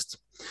antagonist.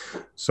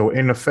 So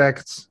in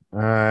effect,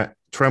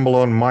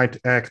 Trenbolone might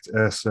act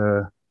as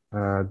a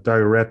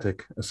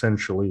diuretic,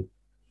 essentially.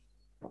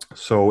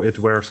 So it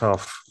wears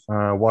off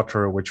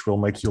water, which will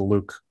make you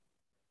look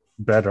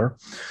better.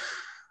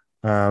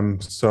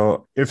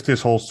 So if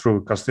this holds true,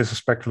 because this is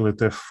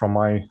speculative from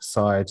my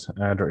side,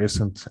 there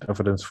isn't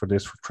evidence for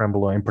this for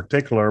Trenbolone in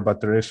particular,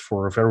 but there is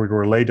for a very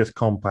related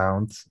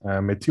compound,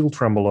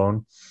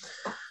 methyltrenbolone,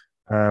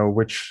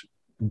 which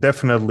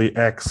definitely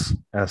acts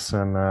as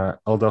an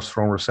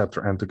aldosterone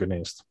receptor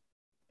antagonist.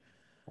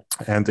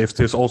 And if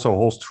this also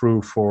holds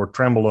true for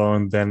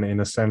Trenbolone, then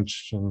in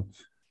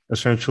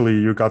essentially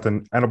you got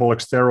an anabolic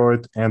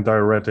steroid and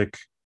diuretic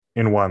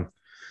in one,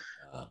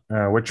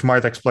 which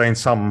might explain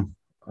some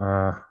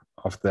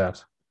of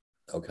that.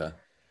 Okay.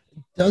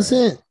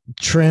 Doesn't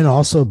tren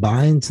also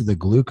bind to the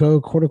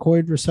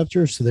glucocorticoid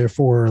receptor? So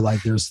therefore,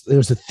 like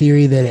there's a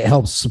theory that it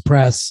helps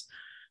suppress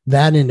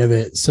that end of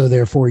it. So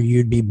therefore,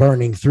 you'd be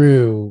burning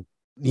through,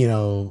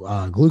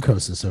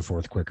 glucose and so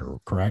forth quicker.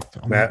 Correct?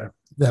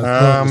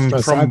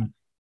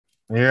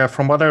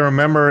 From what I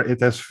remember, it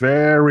has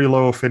very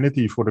low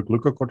affinity for the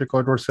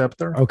glucocorticoid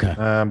receptor. Okay.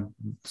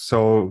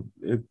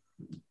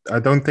 I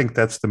don't think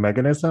that's the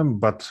mechanism,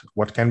 but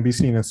what can be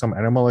seen in some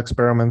animal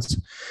experiments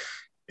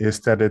is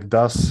that it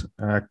does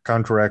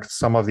counteract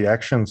some of the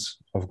actions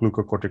of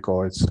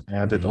glucocorticoids,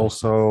 and it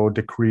also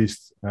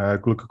decreased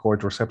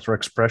glucocorticoid receptor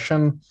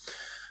expression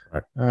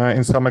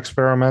in some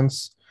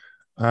experiments.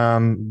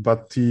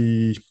 But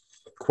the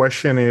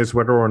question is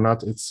whether or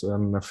not it's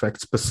an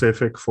effect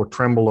specific for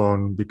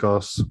trenbolone,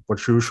 because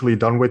what's usually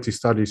done with these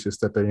studies is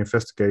that they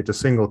investigate a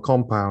single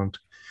compound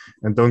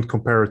and don't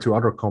compare it to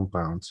other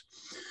compounds.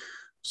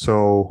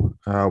 So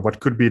what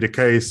could be the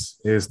case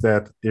is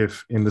that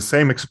if in the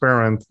same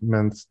experiment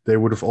they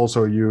would have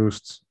also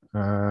used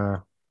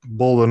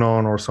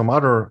boldenone or some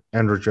other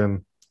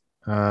androgen,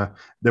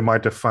 they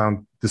might have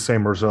found the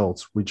same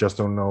results. We just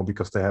don't know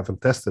because they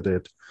haven't tested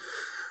it.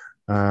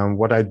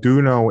 What I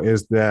do know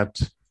is that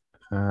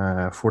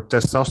for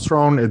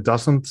testosterone, it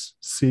doesn't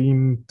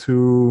seem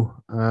to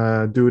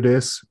do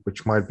this,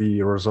 which might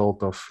be a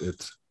result of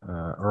it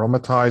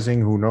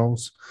aromatizing, who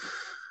knows.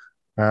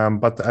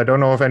 But I don't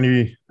know of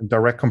any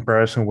direct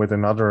comparison with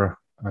another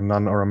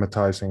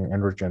non-aromatizing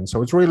androgen.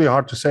 So it's really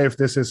hard to say if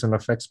this is an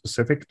effect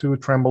specific to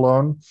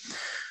trenbolone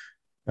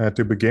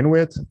to begin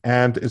with.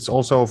 And it's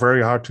also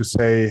very hard to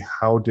say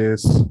how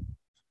this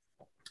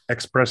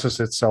expresses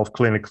itself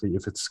clinically,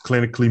 if it's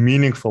clinically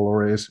meaningful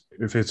or if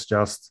it's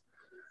just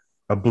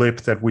a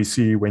blip that we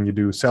see when you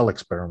do cell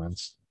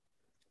experiments.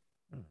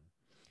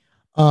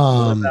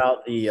 What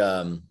about the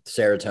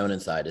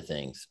serotonin side of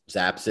things?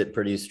 Zaps it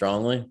pretty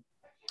strongly?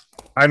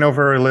 I know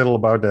very little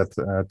about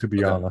that, to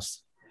be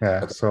honest.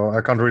 Yeah, so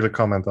I can't really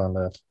comment on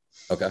that.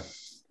 Okay.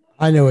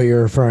 I know what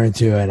you're referring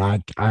to,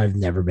 and I've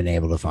never been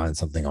able to find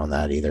something on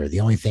that either. The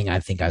only thing I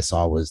think I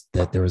saw was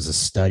that there was a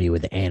study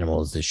with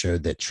animals that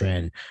showed that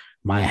tren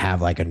might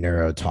have like a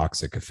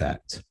neurotoxic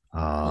effect.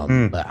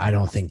 But I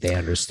don't think they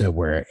understood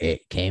where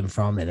it came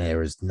from, and there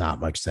was not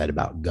much said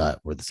about gut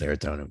where the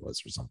serotonin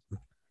was or something.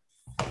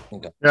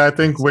 Okay. Yeah, I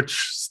think which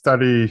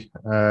study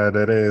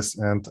that is,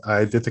 and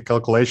I did the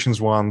calculations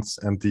once,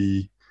 and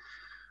the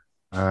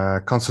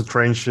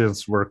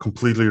concentrations were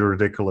completely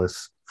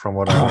ridiculous from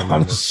what I remember.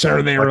 I'm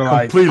sure they were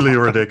like completely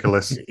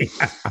ridiculous.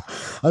 Yeah.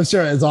 I'm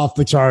sure it's off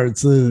the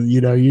charts.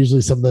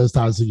 Usually some of those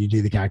times when you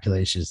do the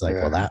calculations, like,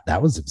 well,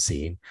 that was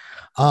obscene.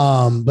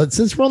 But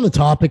since we're on the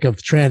topic of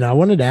tren, I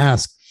wanted to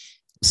ask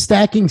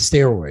stacking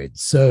steroids.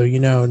 So,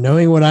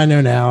 knowing what I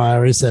know now, I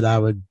already said I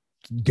would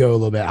go a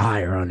little bit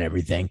higher on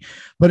everything,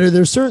 but are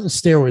there certain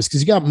steroids, because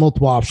you got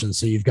multiple options?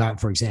 So you've got,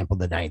 for example,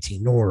 the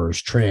 19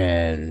 nors,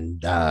 tren,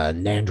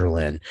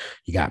 nandrolone,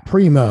 you got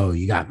primo,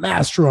 you got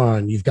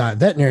masteron, you've got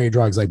veterinary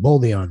drugs like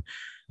boldeon,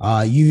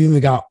 you've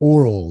even got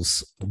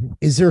orals.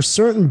 Is there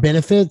certain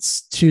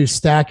benefits to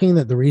stacking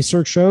that the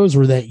research shows,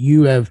 or that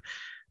you have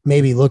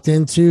maybe looked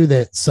into,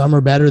 that some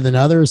are better than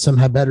others, some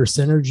have better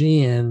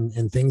synergy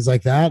and things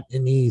like that?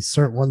 Any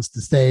certain ones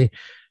to stay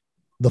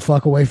the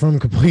fuck away from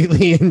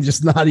completely and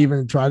just not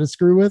even try to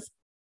screw with?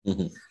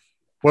 Mm-hmm.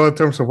 Well, in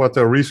terms of what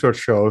the research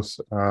shows,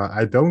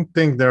 I don't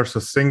think there's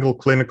a single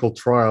clinical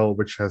trial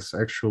which has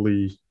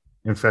actually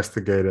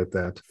investigated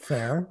that.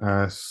 Fair.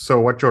 So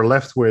what you're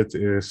left with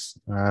is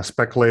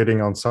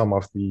speculating on some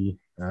of the,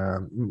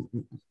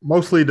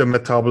 mostly the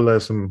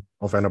metabolism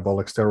of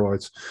anabolic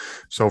steroids.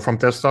 So from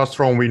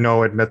testosterone, we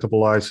know it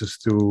metabolizes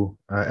to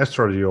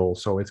estradiol,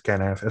 so it can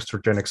have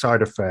estrogenic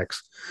side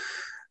effects.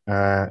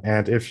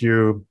 And if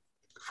you,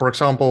 for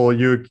example,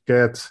 you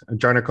get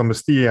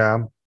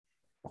gynecomastia,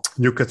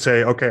 you could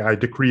say, okay, I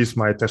decrease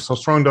my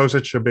testosterone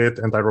dosage a bit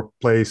and I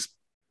replace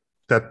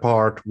that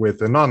part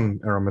with a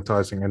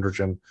non-aromatizing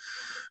androgen,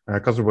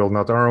 because it will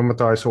not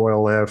aromatize, so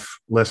I'll have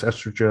less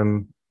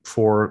estrogen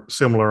for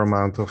similar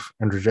amount of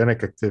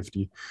androgenic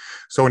activity.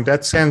 So in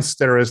that sense,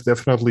 there is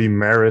definitely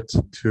merit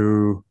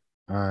to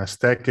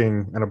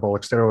stacking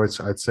anabolic steroids,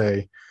 I'd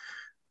say.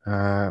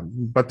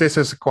 But this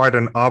is quite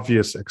an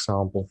obvious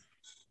example.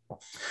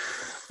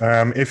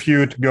 If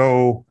you'd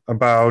go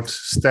about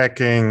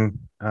stacking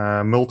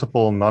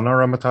multiple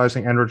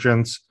non-aromatizing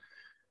androgens,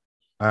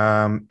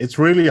 it's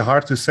really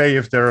hard to say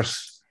if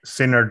there's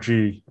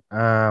synergy.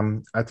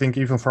 I think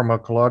even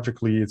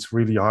pharmacologically, it's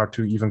really hard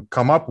to even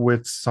come up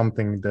with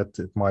something that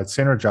it might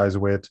synergize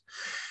with.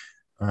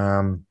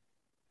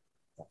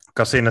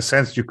 Because in a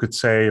sense, you could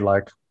say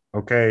like,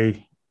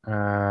 okay,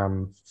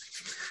 I'm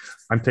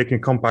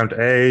taking compound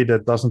A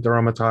that doesn't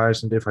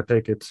aromatize, and if I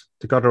take it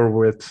together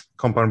with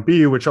compound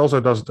B, which also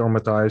doesn't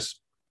aromatize,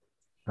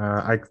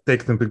 I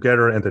take them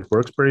together and it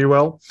works pretty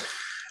well.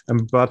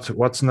 But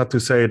what's not to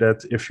say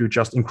that if you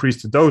just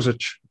increase the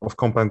dosage of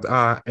compound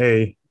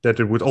A, that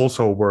it would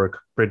also work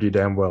pretty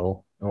damn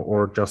well,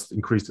 or just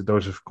increase the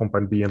dosage of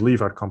compound B and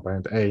leave out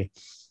compound A.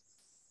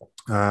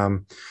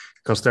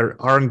 Because there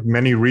aren't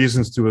many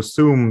reasons to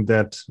assume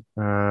that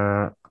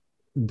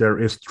there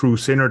is true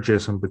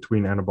synergism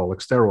between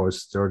anabolic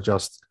steroids. There are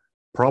just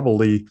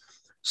probably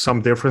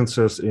some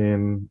differences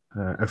in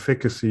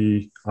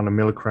efficacy on a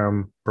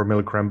milligram per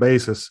milligram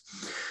basis.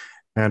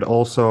 And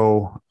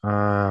also,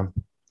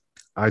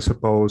 I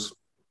suppose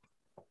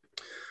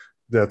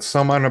that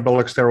some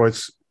anabolic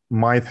steroids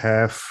might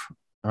have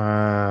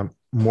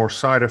more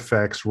side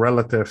effects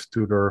relative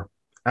to their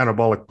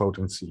anabolic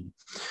potency.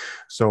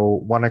 So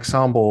one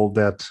example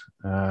that,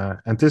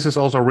 and this is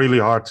also really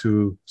hard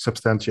to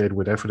substantiate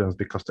with evidence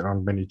because there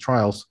aren't many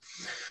trials,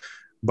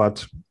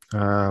 but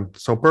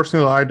so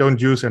personally, I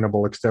don't use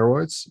anabolic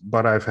steroids,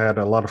 but I've had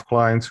a lot of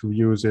clients who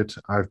use it.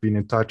 I've been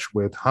in touch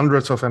with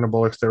hundreds of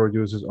anabolic steroid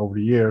users over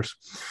the years.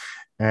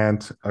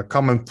 And a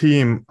common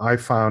theme I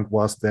found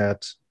was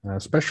that,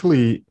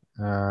 especially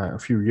a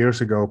few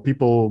years ago,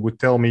 people would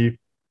tell me,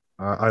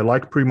 I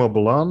like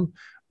Primobolan,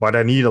 but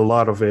I need a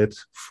lot of it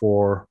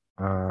for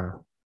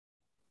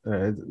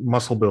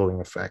muscle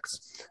building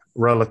effects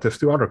relative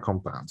to other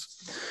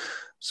compounds.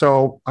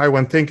 So I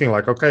went thinking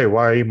like, okay,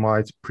 why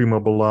might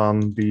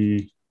Primobolan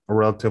be a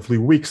relatively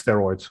weak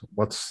steroid?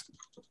 What's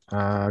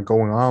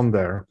going on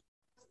there?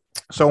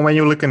 So when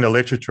you look in the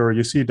literature,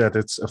 you see that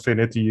its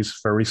affinity is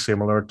very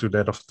similar to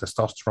that of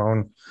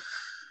testosterone.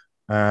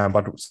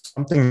 But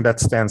something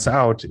that stands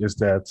out is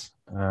that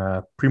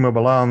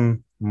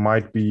Primobolan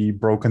might be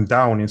broken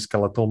down in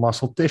skeletal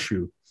muscle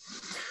tissue.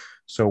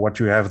 So what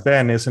you have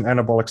then is an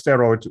anabolic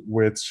steroid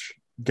which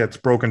gets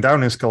broken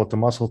down in skeletal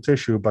muscle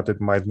tissue, but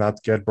it might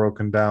not get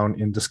broken down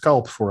in the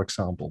scalp, for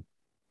example.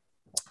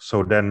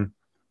 So then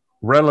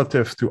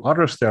relative to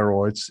other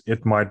steroids,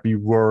 it might be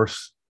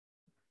worse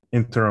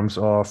in terms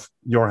of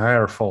your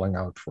hair falling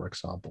out, for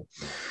example.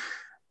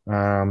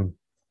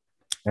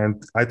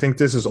 And I think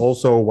this is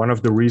also one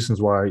of the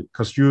reasons why,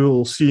 because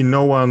you'll see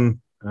no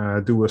one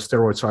do a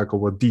steroid cycle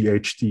with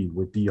DHT,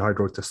 with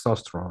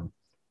dihydrotestosterone.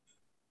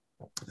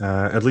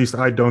 At least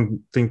I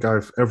don't think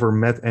I've ever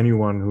met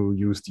anyone who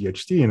used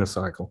DHT in a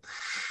cycle.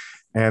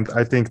 And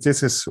I think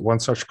this is one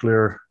such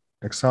clear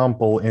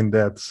example in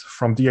that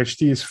from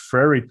DHT it's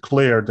very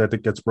clear that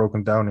it gets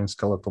broken down in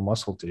skeletal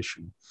muscle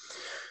tissue.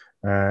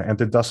 And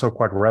it does so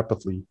quite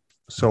rapidly.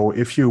 So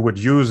if you would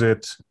use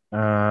it,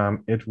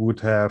 it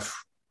would have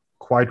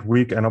quite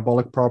weak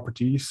anabolic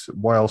properties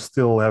while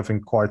still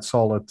having quite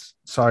solid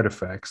side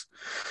effects.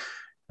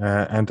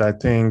 And I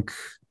think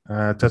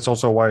that's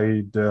also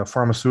why the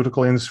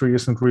pharmaceutical industry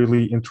isn't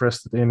really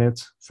interested in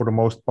it for the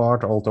most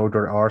part, although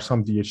there are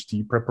some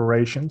DHT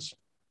preparations.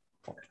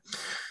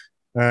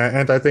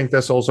 And I think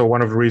that's also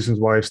one of the reasons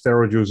why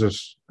steroid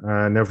users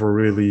never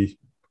really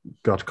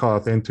got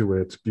caught into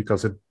it,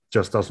 because it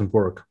just doesn't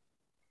work.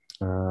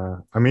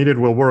 I mean, it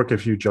will work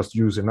if you just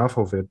use enough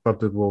of it,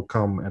 but it will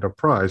come at a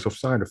price of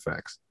side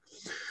effects.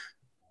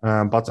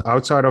 But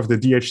outside of the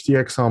DHT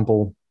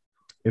example,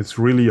 it's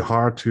really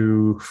hard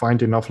to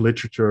find enough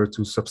literature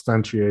to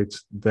substantiate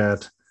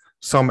that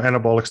some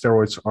anabolic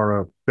steroids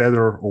are a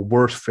better or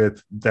worse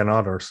fit than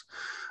others.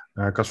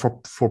 Because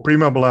for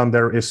Primobolan,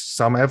 there is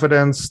some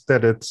evidence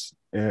that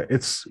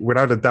it's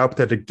without a doubt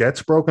that it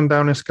gets broken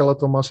down in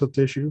skeletal muscle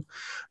tissue.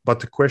 But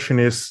the question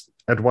is,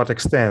 at what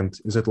extent?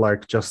 Is it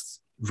like just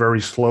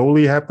very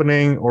slowly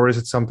happening, or is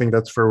it something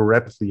that's very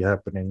rapidly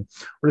happening,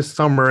 or is it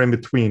somewhere in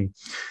between?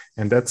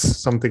 And that's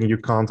something you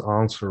can't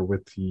answer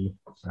with the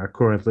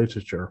current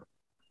literature.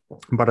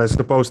 But I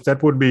suppose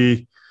that would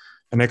be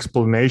an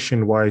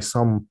explanation why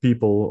some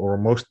people, or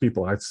most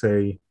people, I'd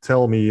say,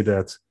 tell me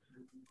that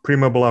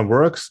Primobolan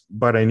works,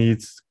 but I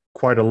need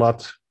quite a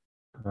lot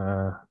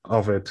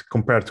of it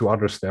compared to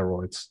other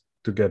steroids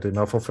to get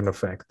enough of an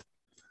effect.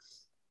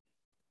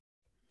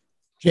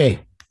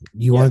 Jay,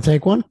 you want to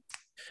take one?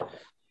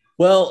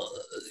 Well,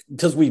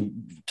 because we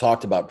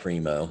talked about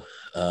Primo,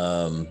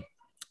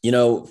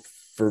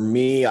 for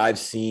me, I've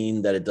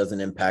seen that it doesn't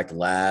impact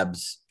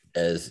labs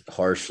as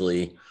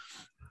harshly.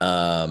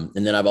 And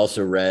then I've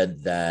also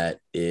read that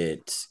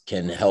it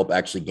can help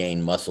actually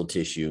gain muscle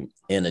tissue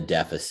in a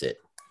deficit.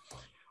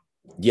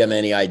 Do you have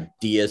any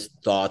ideas,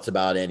 thoughts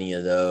about any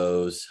of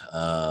those?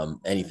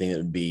 Anything that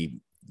would be,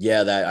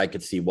 yeah, that I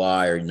could see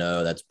why, or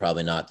no, that's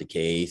probably not the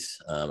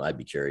case. I'd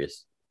be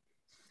curious.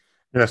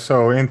 Yeah,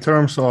 so in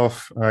terms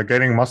of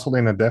getting muscle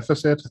in a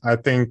deficit, I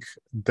think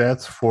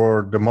that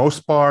for the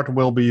most part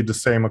will be the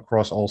same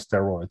across all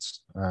steroids.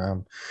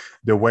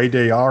 The way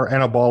they are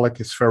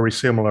anabolic is very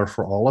similar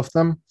for all of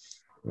them.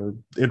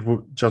 It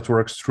just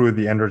works through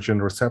the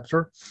androgen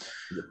receptor.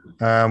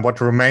 What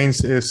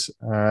remains is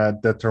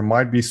that there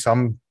might be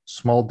some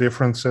small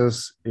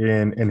differences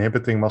in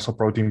inhibiting muscle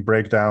protein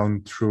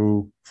breakdown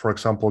through, for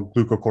example,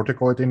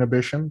 glucocorticoid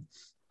inhibition.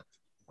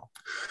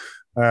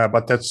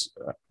 But that's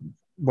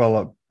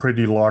a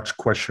pretty large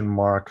question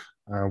mark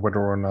whether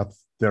or not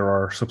there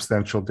are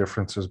substantial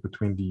differences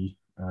between the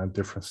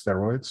different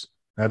steroids.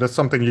 That's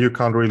something you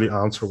can't really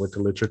answer with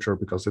the literature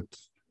because it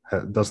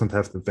doesn't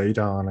have the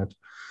data on it.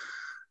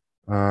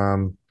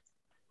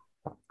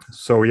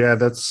 So yeah,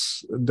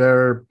 that's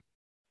there.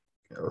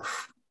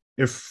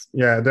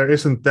 There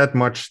isn't that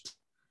much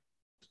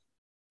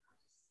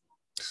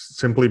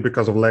simply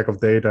because of lack of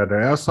data.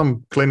 There are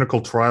some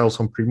clinical trials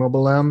on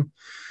Primobolan,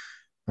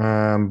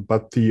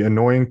 but the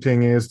annoying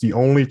thing is the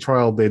only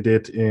trial they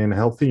did in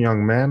healthy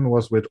young men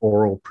was with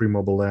oral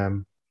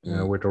Primobolan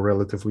with a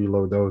relatively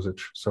low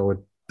dosage. So it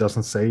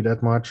doesn't say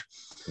that much.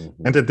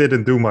 Mm-hmm. And it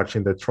didn't do much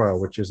in that trial,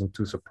 which isn't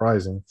too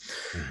surprising.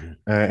 Mm-hmm.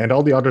 And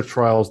all the other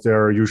trials,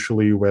 they're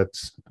usually with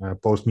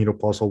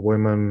postmenopausal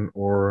women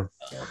or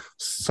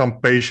some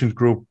patient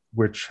group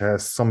which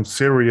has some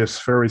very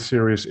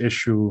serious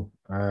issue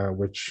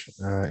which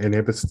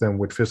inhibits them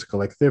with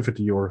physical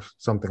activity or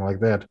something like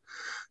that.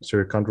 So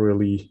you can't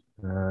really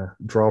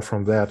draw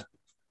from that.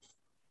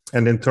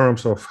 And in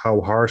terms of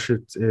how harsh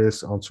it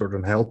is on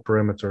certain health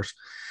parameters,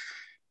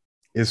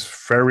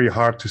 it's very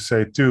hard to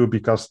say too,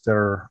 because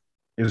there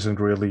isn't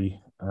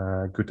really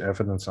good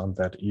evidence on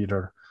that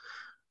either.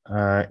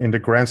 In the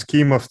grand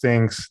scheme of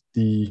things,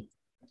 the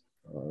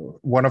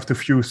one of the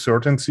few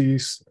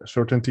certainties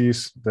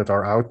that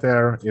are out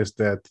there is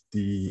that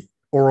the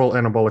oral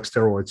anabolic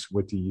steroids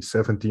with the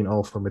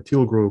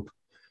 17-alpha-methyl group,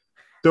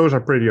 those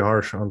are pretty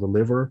harsh on the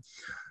liver.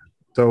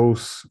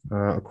 Those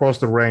across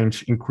the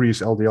range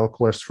increase LDL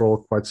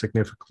cholesterol quite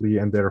significantly,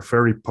 and they're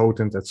very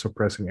potent at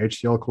suppressing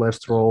HDL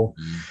cholesterol.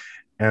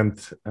 And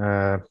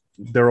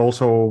they're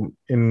also,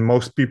 in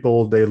most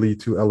people, they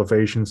lead to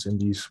elevations in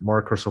these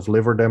markers of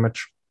liver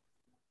damage.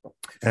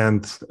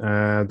 And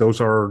those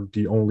are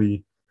the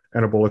only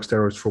anabolic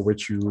steroids for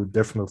which you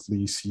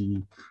definitely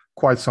see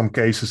quite some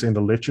cases in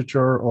the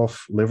literature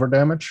of liver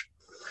damage.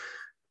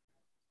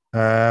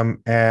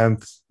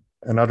 And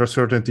another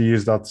certainty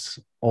is that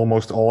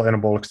almost all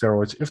anabolic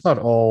steroids, if not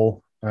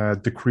all,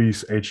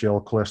 decrease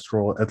HDL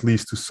cholesterol, at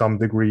least to some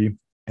degree,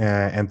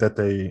 and that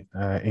they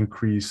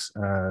increase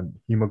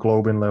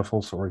hemoglobin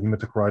levels or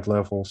hematocrit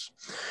levels,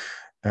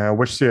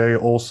 which they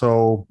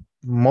also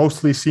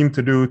mostly seem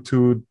to do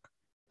to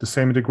the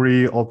same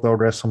degree, although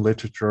there's some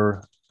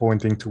literature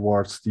pointing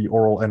towards the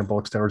oral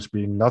anabolic steroids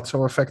being not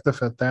so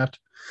effective at that.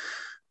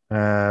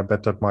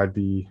 But that might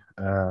be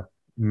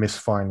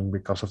misfinding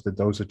because of the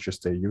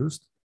dosages they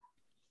used.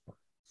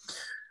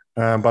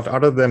 But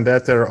other than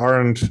that, there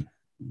aren't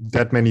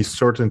that many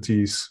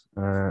certainties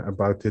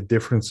about the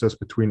differences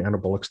between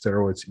anabolic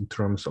steroids in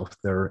terms of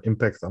their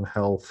impact on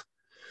health.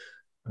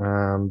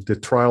 The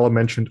trial I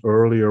mentioned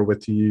earlier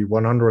with the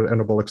 100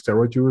 anabolic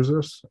steroid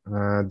users,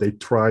 they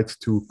tried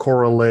to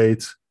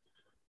correlate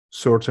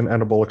certain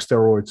anabolic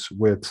steroids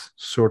with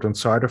certain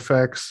side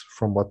effects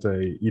from what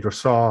they either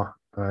saw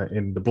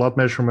in the blood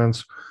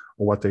measurements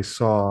or what they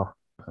saw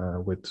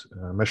with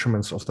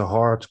measurements of the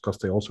heart, because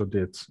they also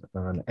did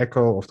an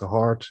echo of the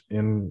heart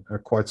in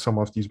quite some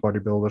of these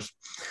bodybuilders.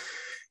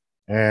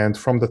 And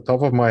from the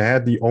top of my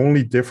head, the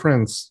only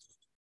difference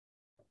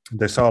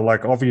they saw,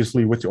 like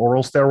obviously with the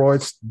oral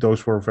steroids,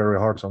 those were very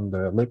hard on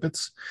the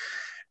lipids.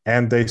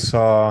 And they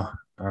saw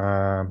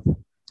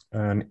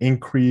an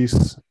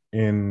increase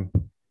in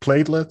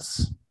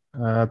platelets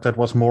that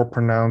was more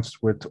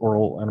pronounced with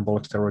oral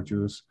anabolic steroid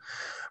use.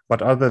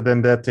 But other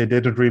than that, they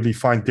didn't really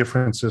find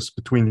differences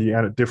between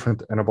the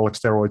different anabolic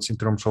steroids in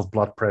terms of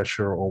blood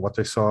pressure or what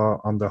they saw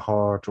on the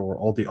heart or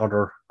all the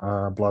other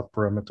blood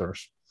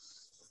parameters.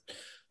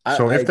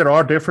 So if there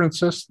are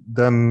differences,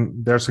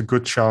 then there's a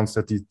good chance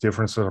that these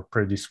differences are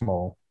pretty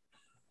small.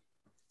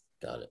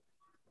 Got it.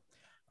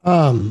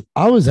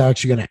 I was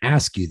actually going to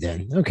ask you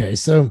then. Okay,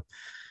 so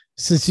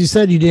since you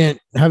said you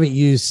haven't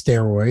used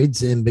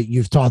steroids, but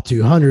you've talked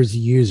to hundreds of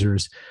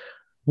users,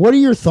 what are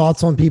your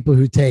thoughts on people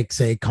who take,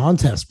 say,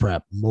 contest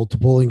prep,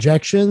 multiple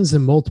injections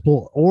and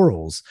multiple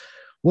orals?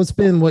 What's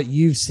been what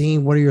you've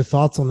seen? What are your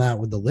thoughts on that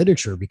with the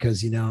literature?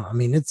 Because,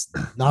 it's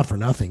not for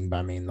nothing,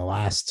 but the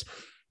last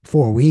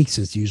 4 weeks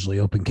is usually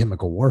open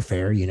chemical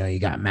warfare. You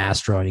got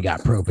Mastrone, you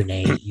got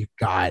propionate, you've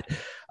got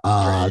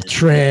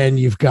Tren,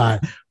 you've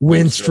got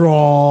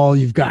Winstrol,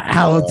 you've got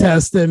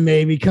Halotestin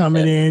maybe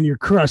coming in. You're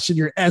crushing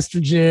your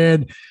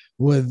estrogen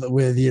with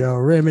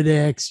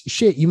Remedix.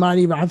 Shit, you might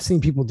even, I've seen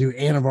people do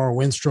Anavar,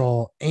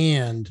 Winstrol,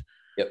 and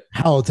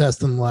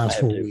Halotestin in the last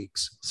 4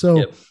 weeks.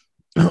 So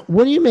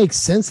what do you make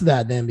sense of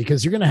that then?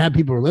 Because you're going to have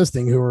people who are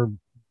listening who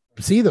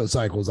see those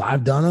cycles.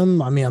 I've done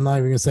them. I'm not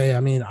even going to say,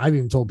 I've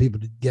even told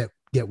people to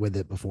get with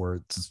it before.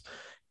 It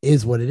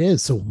is what it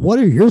is. So what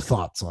are your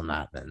thoughts on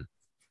that then?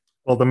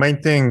 Well, the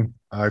main thing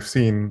I've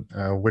seen,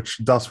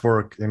 which does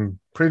work in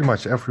pretty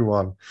much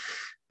everyone,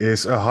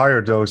 is a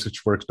higher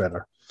dosage works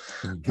better.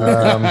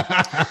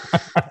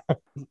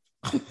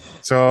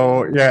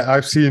 So yeah,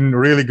 I've seen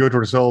really good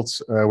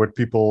results with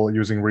people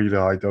using really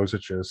high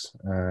dosages,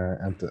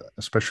 and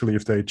especially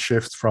if they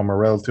shift from a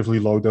relatively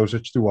low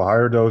dosage to a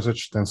higher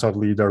dosage, then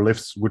suddenly their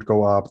lifts would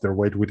go up, their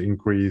weight would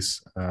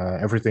increase,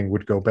 everything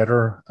would go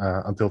better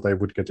until they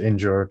would get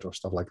injured or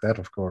stuff like that,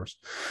 of course.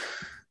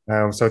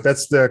 So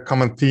that's the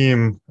common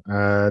theme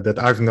that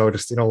I've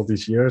noticed in all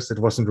these years. It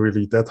wasn't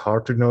really that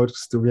hard to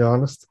notice, to be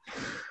honest.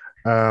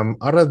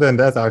 Other than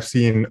that, I've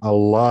seen a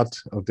lot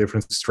of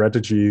different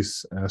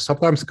strategies,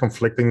 sometimes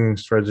conflicting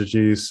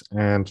strategies,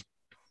 and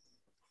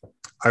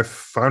I've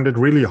found it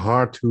really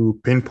hard to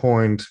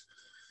pinpoint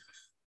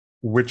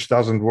which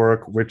doesn't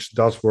work, which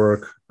does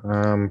work,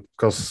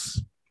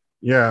 because,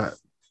 yeah,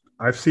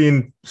 I've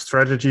seen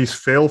strategies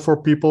fail for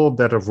people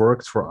that have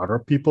worked for other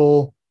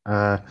people.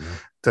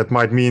 That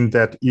might mean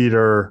that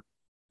either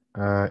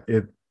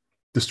the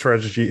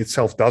strategy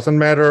itself doesn't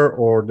matter,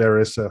 or there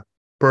is a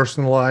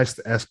personalized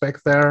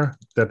aspect there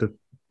that it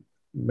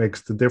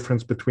makes the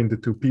difference between the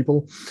two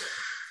people.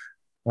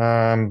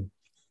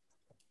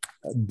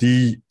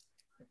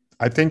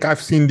 I think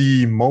I've seen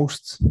the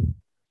most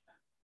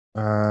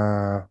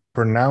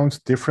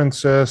pronounced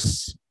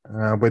differences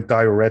with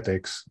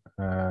diuretics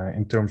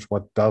in terms of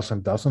what does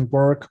and doesn't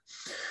work.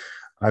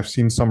 I've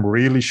seen some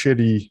really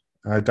shitty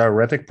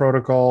diuretic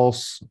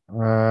protocols,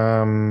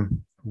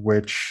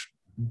 which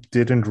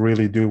didn't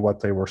really do what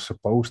they were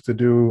supposed to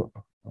do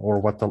or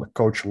what the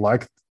coach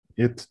liked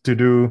it to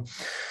do.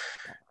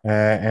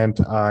 And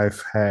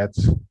I've had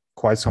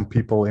quite some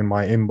people in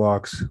my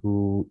inbox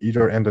who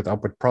either ended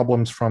up with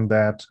problems from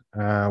that.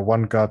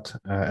 One got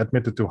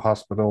admitted to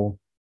hospital,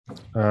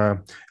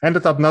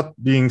 ended up not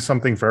being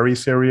something very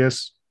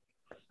serious,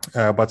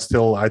 but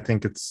still, I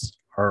think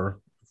are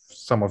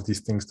some of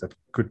these things that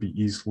could be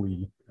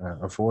easily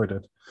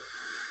avoided.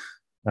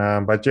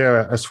 But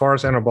yeah, as far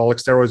as anabolic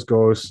steroids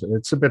goes,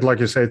 it's a bit like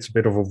you say, it's a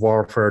bit of a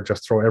warfare.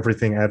 Just throw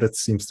everything at it,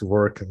 seems to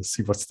work, and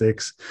see what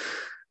sticks.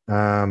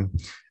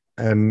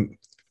 And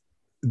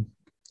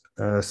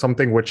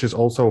something which is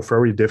also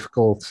very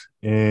difficult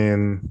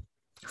in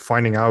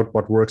finding out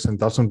what works and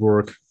doesn't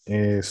work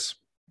is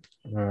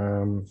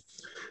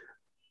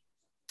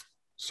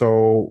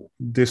so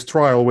this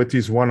trial with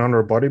these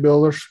 100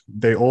 bodybuilders,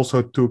 they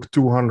also took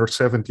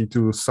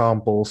 272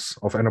 samples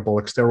of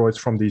anabolic steroids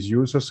from these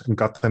users and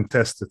got them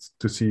tested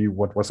to see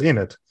what was in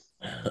it.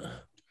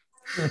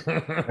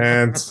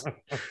 And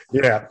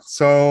yeah,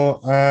 so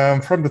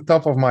from the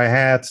top of my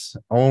head,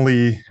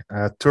 only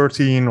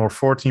 13 or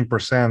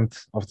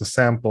 14% of the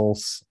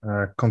samples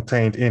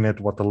contained in it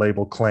what the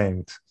label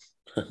claimed.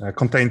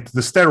 Contained the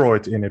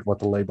steroid in it, what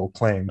the label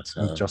claimed,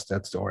 and just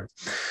that steroid.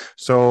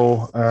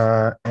 So,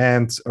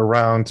 and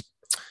around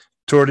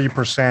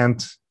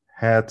 30%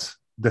 had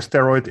the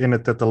steroid in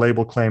it that the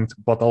label claimed,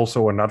 but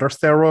also another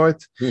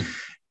steroid.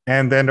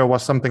 And then there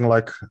was something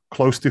like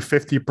close to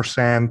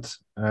 50%.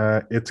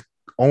 It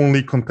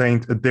only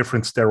contained a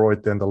different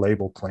steroid than the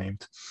label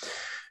claimed.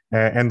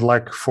 And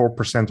like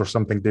 4% or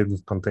something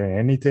didn't contain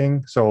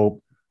anything.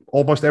 So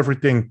almost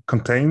everything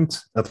contained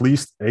at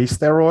least a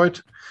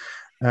steroid.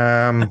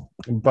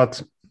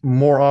 But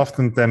more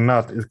often than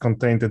not, it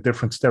contained a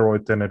different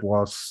steroid than it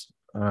was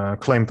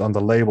claimed on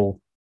the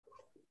label.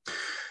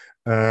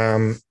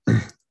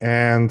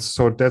 And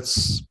so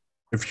that's,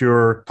 if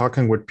you're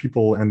talking with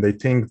people and they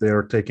think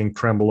they're taking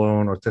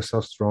trenbolone or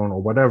testosterone or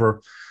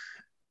whatever,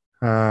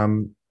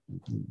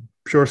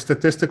 pure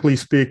statistically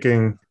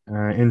speaking,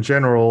 in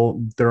general,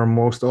 they're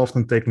most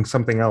often taking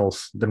something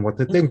else than what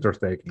they think they're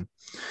taking.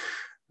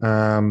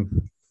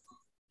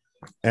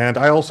 And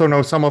I also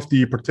know some of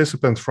the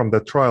participants from the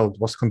trial. It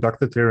was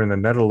conducted here in the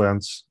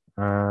Netherlands.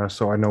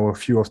 So I know a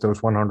few of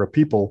those 100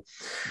 people.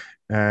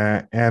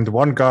 And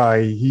one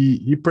guy,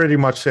 he pretty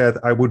much said,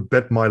 I would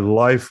bet my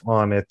life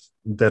on it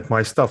that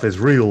my stuff is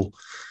real.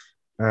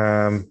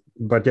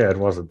 But yeah, it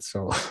wasn't.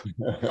 So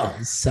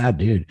sad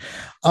dude.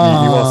 He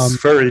was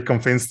very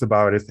convinced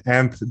about it.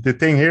 And the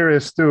thing here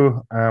is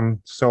too,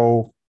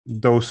 so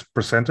those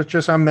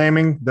percentages I'm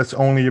naming, that's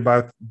only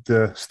about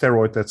the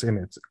steroid that's in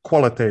it.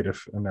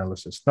 Qualitative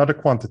analysis, not a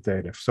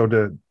quantitative. So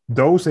the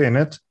dose in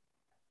it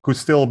could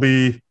still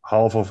be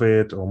half of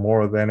it or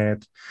more than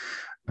it.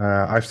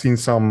 I've seen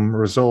some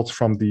results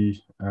from the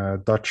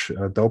Dutch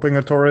doping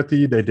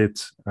authority. They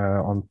did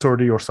on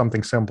 30 or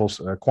something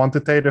samples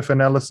quantitative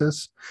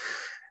analysis.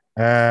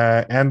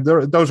 And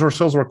those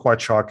results were quite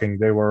shocking.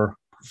 They were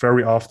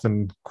very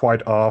often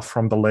quite off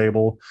from the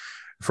label.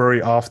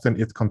 Very often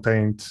it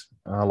contained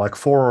like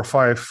 4 or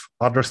 5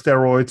 other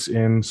steroids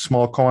in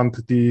small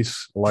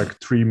quantities, like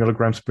 3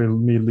 milligrams per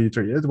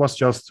milliliter. It was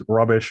just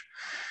rubbish.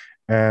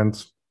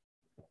 And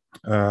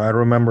I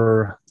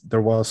remember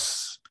there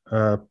was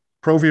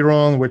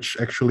Proviron, which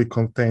actually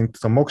contained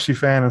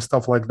tamoxifen and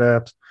stuff like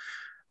that.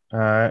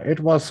 It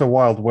was a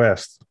wild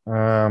west.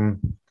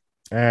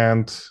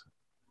 And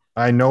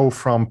I know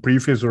from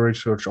previous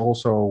research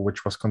also,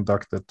 which was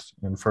conducted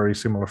in very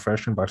similar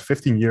fashion about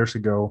 15 years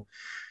ago,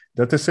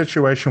 that the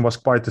situation was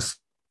quite the same.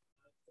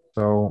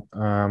 So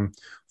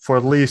for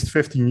at least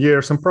 15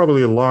 years and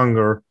probably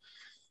longer,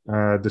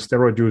 the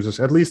steroid users,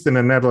 at least in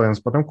the Netherlands,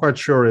 but I'm quite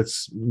sure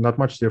it's not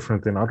much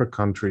different in other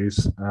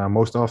countries,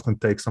 most often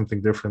take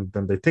something different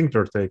than they think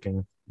they're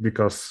taking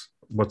because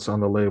what's on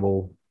the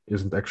label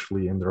isn't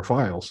actually in their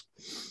files.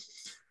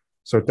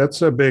 So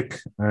that's a big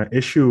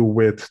issue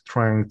with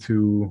trying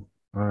to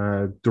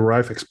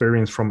derive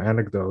experience from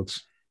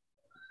anecdotes.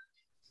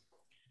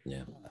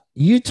 Yeah.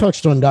 You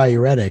touched on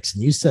diuretics,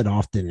 and you said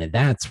often that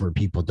that's where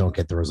people don't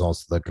get the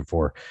results they're looking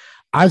for.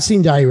 I've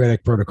seen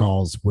diuretic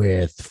protocols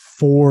with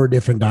 4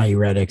 different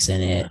diuretics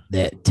in it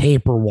that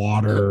taper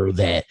water,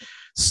 that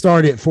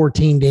start at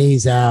 14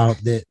 days out,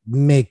 that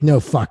make no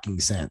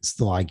fucking sense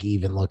to like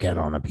even look at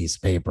on a piece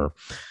of paper.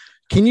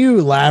 Can you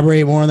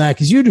elaborate more on that?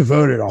 Because you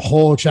devoted a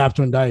whole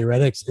chapter on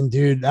diuretics. And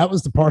dude, that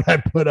was the part I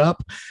put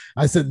up.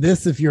 I said,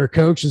 this, if you're a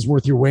coach, is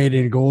worth your weight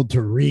in gold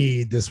to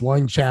read this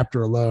one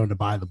chapter alone to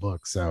buy the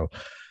book. So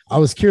I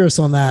was curious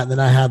on that. And then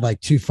I had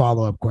like 2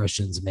 follow-up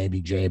questions,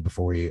 maybe, Jay,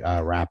 before we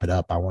wrap it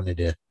up. I wanted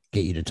to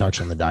get you to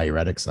touch on the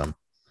diuretics some.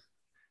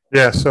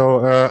 Yeah, so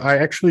I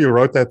actually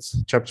wrote that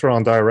chapter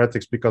on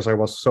diuretics because I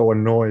was so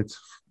annoyed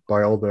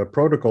by all the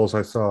protocols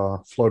I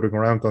saw floating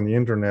around on the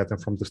internet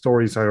and from the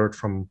stories I heard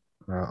from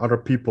other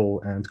people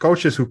and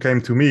coaches who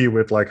came to me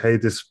with like, hey,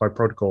 this is my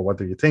protocol. What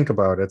do you think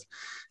about it?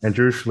 And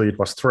usually it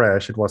was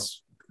trash. It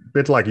was a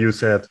bit like you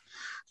said,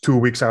 2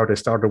 weeks out, they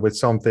started with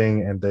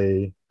something and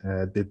they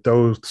did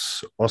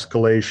those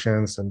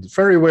oscillations and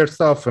very weird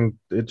stuff. And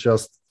it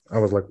just, I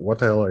was like, what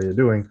the hell are you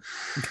doing?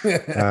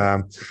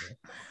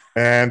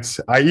 And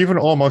I even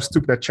almost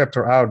took that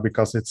chapter out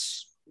because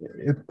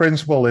in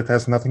principle, it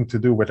has nothing to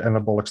do with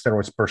anabolic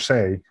steroids per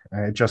se.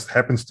 It just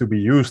happens to be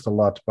used a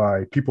lot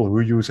by people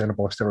who use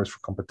anabolic steroids for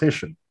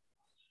competition.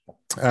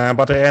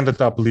 But I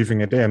ended up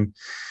leaving it in.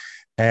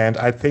 And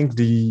I think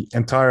the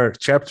entire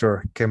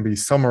chapter can be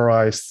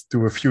summarized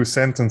to a few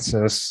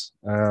sentences,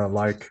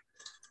 like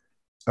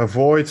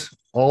avoid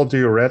all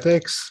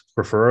diuretics,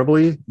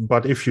 preferably.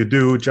 But if you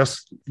do,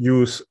 just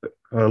use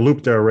a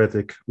loop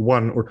diuretic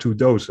 1 or 2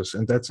 doses,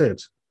 and that's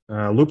it.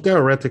 Loop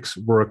diuretics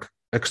work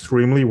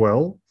extremely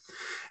well.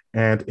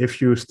 And if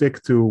you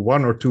stick to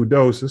 1 or 2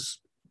 doses,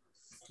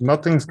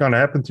 nothing's going to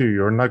happen to you.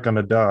 You're not going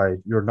to die.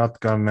 You're not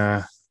going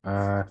to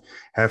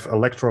have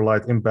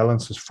electrolyte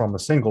imbalances from a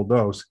single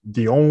dose.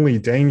 The only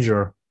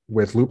danger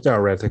with loop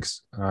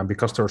diuretics,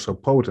 because they're so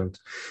potent,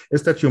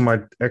 is that you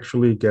might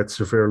actually get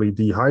severely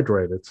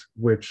dehydrated,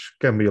 which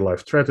can be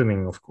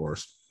life-threatening, of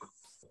course.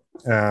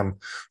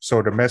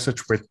 So the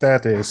message with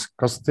that is,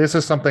 because this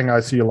is something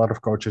I see a lot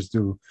of coaches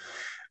do,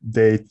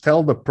 they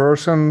tell the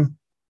person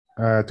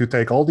to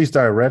take all these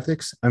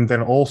diuretics and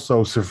then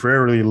also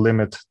severely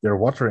limit their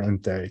water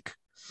intake.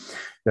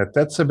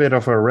 That's a bit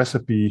of a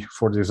recipe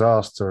for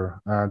disaster.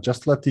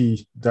 Just let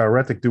the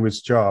diuretic do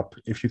its job.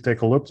 If you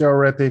take a loop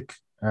diuretic,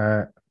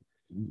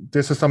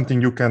 this is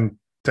something you can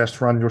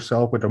test run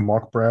yourself with a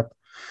mock prep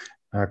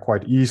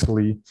quite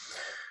easily.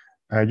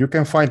 You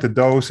can find a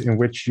dose in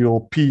which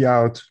you'll pee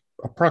out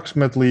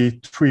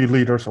approximately 3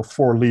 liters or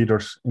 4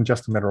 liters in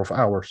just a matter of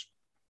hours.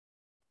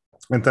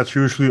 And that's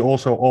usually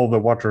also all the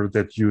water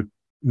that you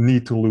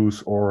need to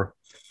lose or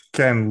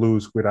can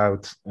lose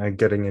without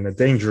getting in a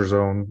danger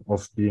zone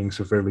of being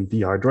severely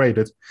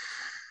dehydrated.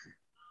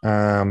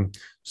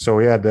 So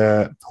yeah,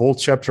 the whole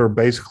chapter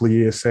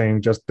basically is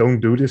saying just don't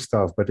do this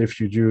stuff. But if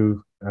you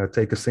do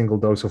take a single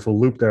dose of a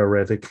loop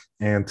diuretic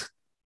and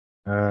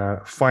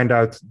find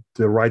out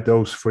the right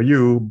dose for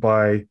you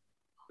by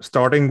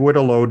starting with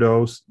a low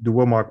dose, do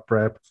a mock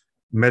prep,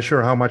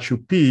 measure how much you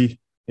pee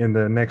in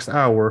the next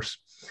hours.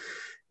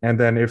 And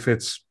then if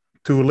it's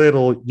too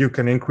little, you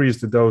can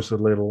increase the dose a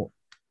little.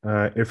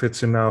 If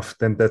it's enough,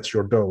 then that's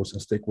your dose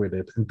and stick with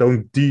it. And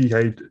don't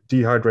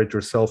dehydrate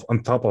yourself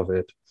on top of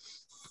it.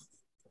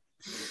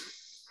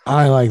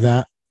 I like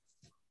that.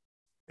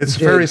 It's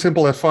very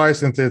simple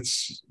advice, and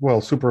it's, well,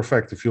 super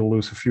effective. You'll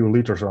lose a few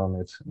liters on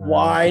it.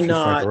 Why if you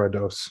not? find the right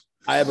dose.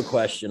 I have a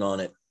question on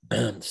it.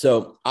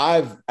 So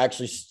I've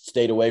actually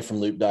stayed away from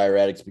loop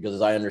diuretics because,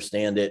 as I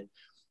understand it,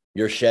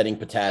 you're shedding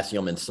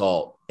potassium and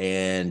salt.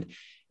 And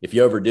if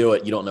you overdo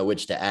it, you don't know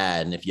which to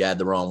add. And if you add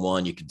the wrong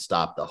one, you can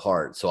stop the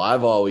heart. So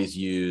I've always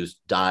used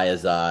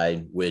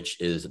diazide,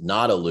 which is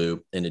not a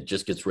loop, and it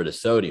just gets rid of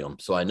sodium.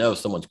 So I know if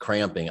someone's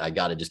cramping, I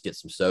got to just get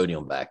some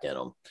sodium back in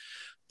them.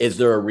 Is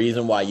there a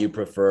reason why you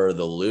prefer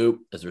the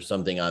loop? Is there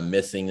something I'm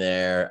missing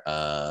there?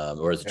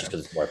 Or is it just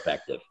because it's more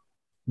effective?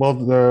 Well,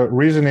 the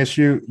reason is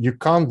you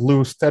can't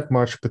lose that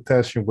much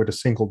potassium with a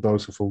single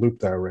dose of a loop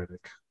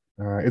diuretic.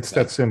 It's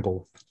that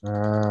simple.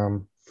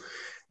 So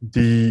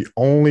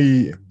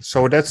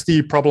that's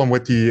the problem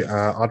with the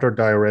other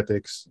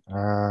diuretics.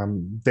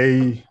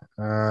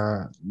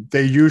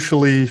 They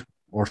usually,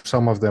 or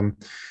some of them,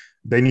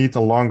 they need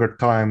a longer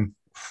time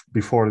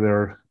before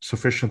they're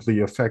sufficiently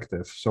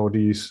effective. So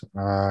these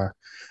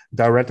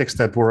diuretics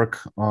that work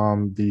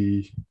on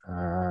the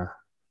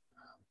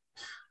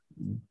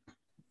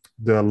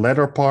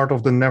latter part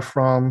of the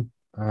nephron,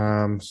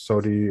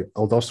 so the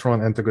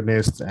aldosterone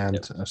antagonist and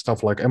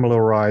stuff like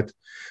amiloride,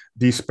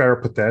 these spare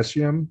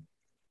potassium.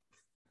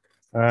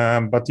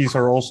 But these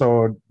are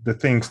also the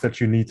things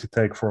that you need to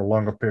take for a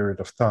longer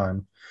period of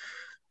time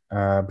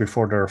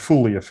before they're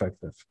fully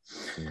effective.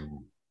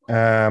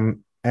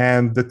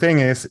 And the thing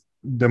is,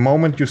 the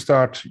moment you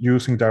start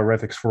using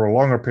diuretics for a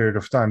longer period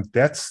of time,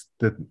 that's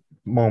the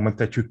moment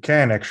that you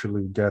can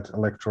actually get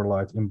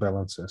electrolyte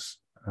imbalances.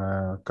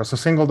 Because a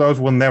single dose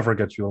will never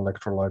get you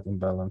electrolyte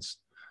imbalance.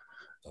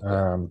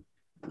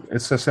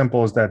 it's as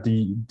simple as that.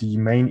 The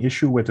main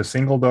issue with a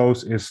single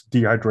dose is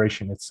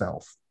dehydration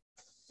itself.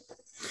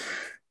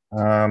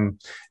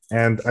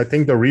 And I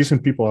think the reason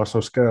people are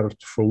so scared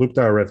for loop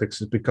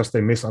diuretics is because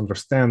they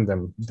misunderstand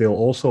them. They'll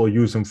also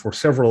use them for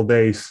several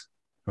days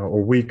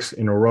or weeks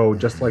in a row,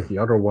 just like the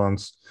other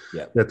ones.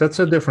 Yeah, that's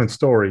a different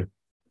story.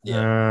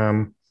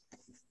 Yeah.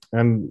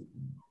 And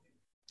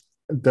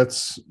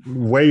that's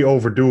way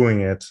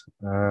overdoing it.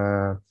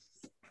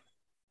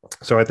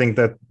 So I think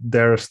that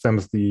there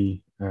stems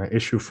the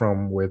issue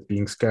from with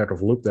being scared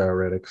of loop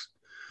diuretics.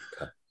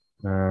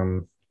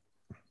 Okay.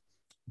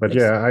 But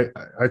yeah,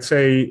 I'd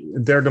say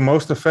they're the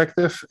most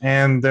effective,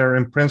 and they're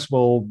in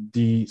principle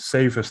the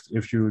safest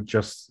if you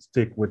just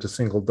stick with a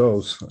single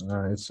dose.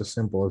 It's as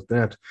simple as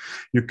that.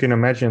 You can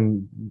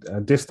imagine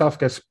this stuff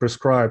gets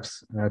prescribed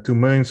to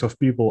millions of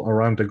people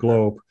around the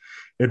globe.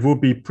 It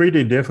would be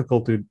pretty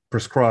difficult to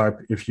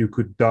prescribe if you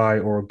could die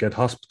or get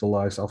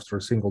hospitalized after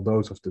a single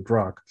dose of the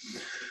drug.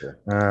 Sure.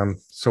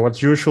 So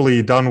what's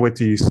usually done with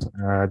these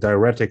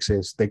diuretics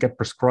is they get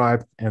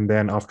prescribed, and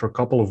then after a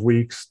couple of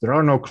weeks, there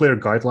are no clear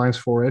guidelines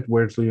for it,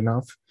 weirdly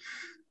enough.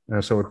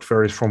 So it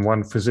varies from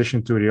one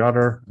physician to the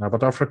other.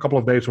 But after a couple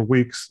of days or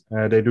weeks,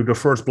 they do the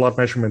first blood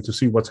measurement to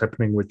see what's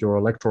happening with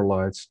your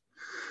electrolytes.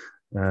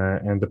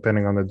 And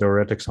depending on the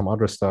diuretic, some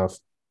other stuff.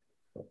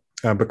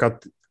 Because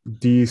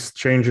these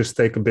changes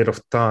take a bit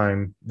of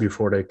time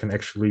before they can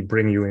actually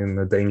bring you in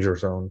the danger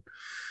zone.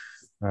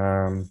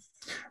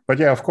 But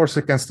yeah, of course,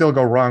 it can still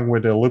go wrong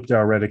with a loop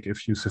diuretic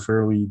if you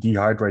severely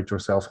dehydrate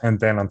yourself and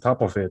then on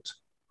top of it,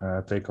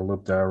 take a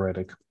loop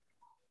diuretic.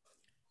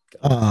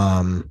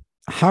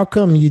 How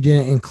come you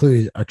didn't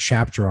include a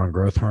chapter on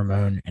growth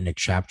hormone and a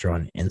chapter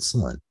on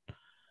insulin?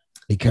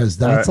 Because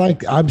that's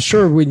I'm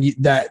sure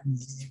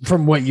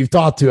from what you've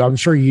talked to, I'm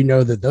sure you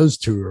know that those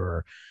two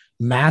are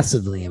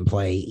massively in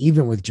play,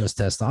 even with just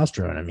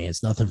testosterone. I mean,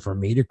 it's nothing for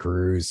me to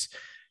cruise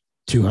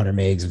 200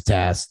 mgs of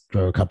test,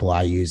 throw a couple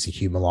IUs of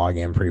Humalog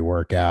in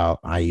pre-workout,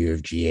 IU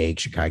of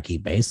GH, and kind of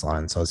keep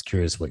baseline. So I was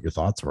curious what your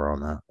thoughts were on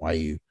that, why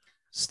you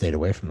stayed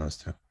away from those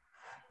two.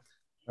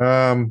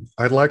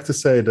 I'd like to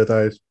say that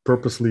I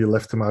purposely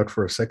left them out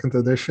for a second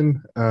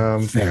edition.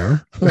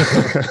 Fair.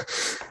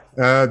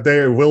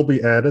 They will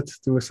be added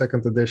to a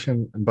second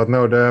edition, but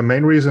no, the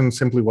main reason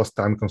simply was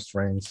time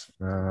constraints.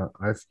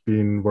 I've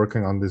been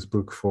working on this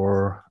book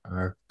for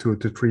 2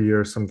 to 3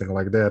 years, something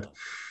like that.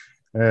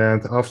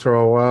 And after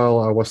a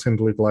while, I was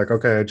simply like,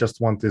 okay, I just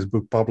want this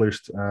book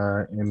published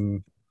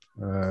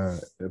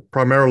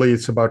primarily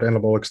it's about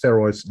anabolic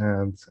steroids,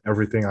 and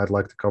everything I'd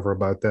like to cover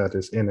about that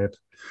is in it.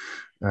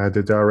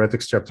 The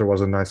diuretics chapter was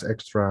a nice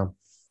extra.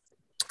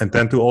 And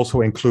then to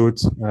also include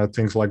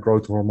things like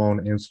growth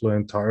hormone,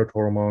 insulin, thyroid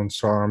hormone,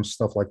 SARMs,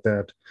 stuff like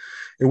that.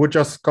 It would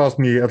just cost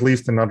me at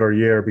least another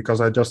year because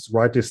I just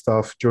write this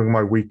stuff during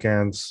my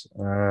weekends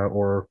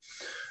or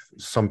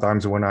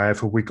sometimes when I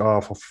have a week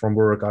off from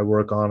work, I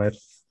work on it.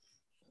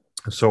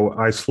 So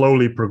I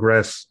slowly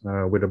progress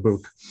with a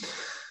book.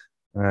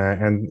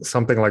 And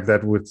something like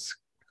that would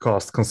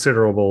cost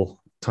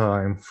considerable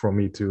time for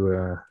me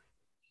to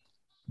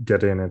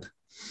get in it.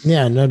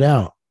 Yeah, no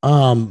doubt.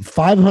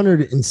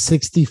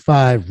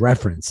 565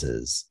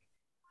 references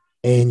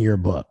in your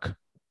book,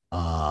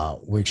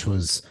 which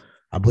was,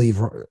 I believe,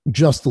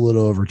 just a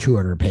little over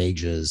 200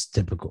 pages,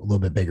 typical, a little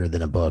bit bigger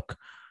than a book,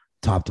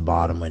 top to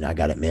bottom when I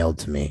got it mailed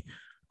to me.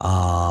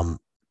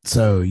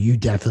 So you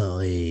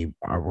definitely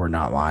were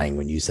not lying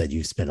when you said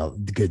you spent a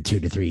good 2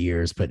 to 3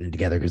 years putting it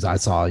together, because I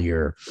saw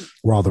where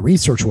all the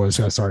research was.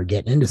 So I started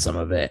getting into some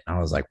of it. I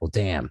was like, well,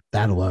 damn,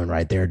 that alone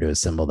right there to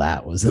assemble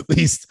that was at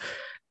least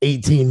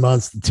 18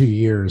 months to 2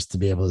 years to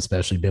be able to,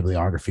 especially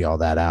bibliography, all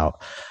that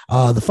out.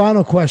 The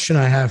final question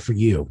I have for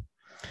you.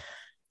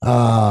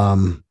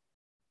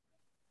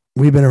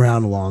 We've been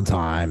around a long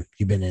time.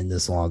 You've been in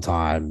this a long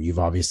time. You've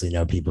obviously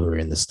know people who are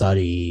in the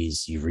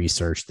studies. You've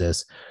researched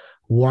this.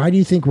 Why do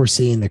you think we're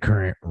seeing the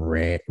current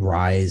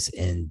rise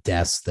in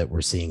deaths that we're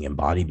seeing in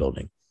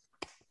bodybuilding?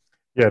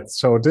 Yeah,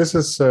 so this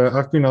is,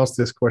 I've been asked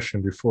this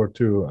question before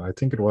too. I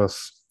think it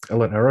was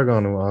Ellen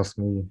Aragon who asked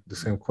me the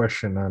same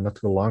question not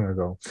too long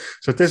ago.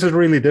 So this is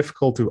really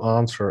difficult to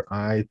answer.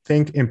 I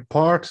think in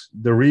part,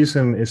 the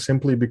reason is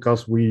simply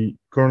because we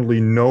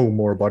currently know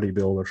more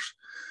bodybuilders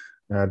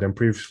than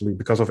previously.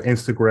 Because of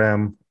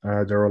Instagram,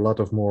 there are a lot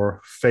of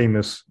more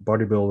famous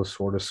bodybuilders,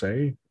 so to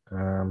say.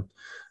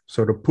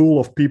 So the pool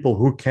of people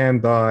who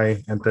can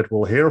die and that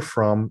we'll hear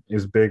from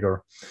is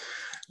bigger.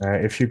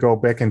 If you go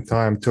back in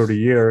time 30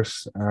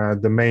 years,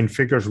 the main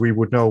figures we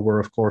would know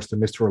were, of course, the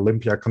Mr.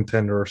 Olympia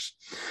contenders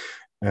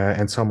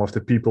and some of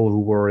the people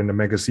who were in the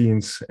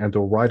magazines and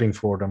or writing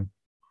for them.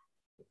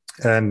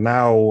 And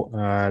now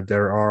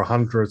there are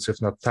hundreds,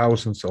 if not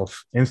thousands,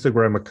 of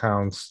Instagram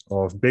accounts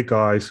of big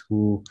guys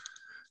who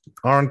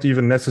aren't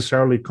even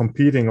necessarily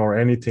competing or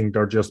anything.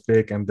 They're just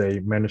big and they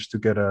manage to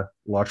get a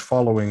large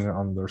following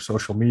on their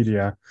social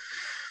media.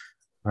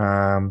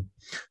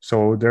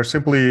 So there's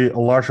simply a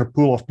larger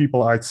pool of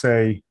people, I'd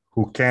say,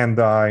 who can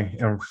die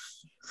and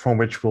from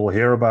which we'll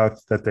hear about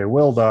that they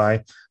will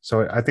die.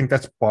 So I think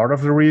that's part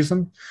of the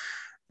reason.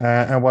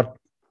 And what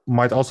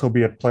might also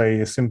be at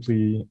play is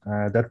simply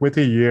that with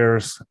the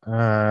years,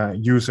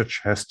 usage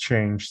has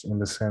changed in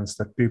the sense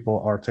that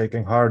people are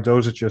taking higher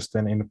dosages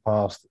than in the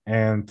past,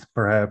 and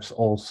perhaps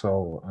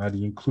also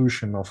the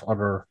inclusion of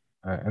other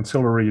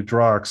ancillary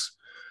drugs,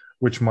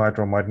 which might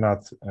or might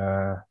not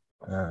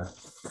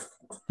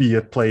be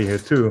at play here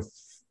too.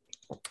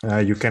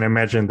 You can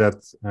imagine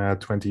that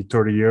 20,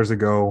 30 years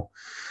ago,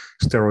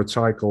 steroid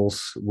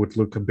cycles would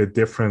look a bit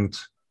different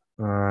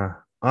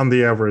on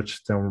the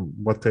average than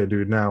what they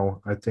do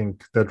now. I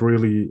think that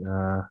really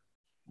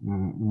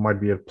might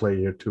be at play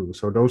here too.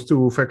 So those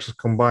two factors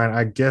combined,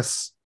 I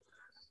guess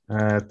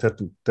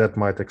that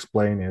might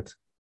explain it.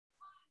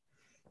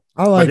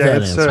 I like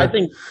that answer.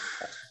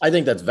 I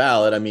think that's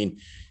valid. I mean,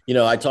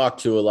 I talk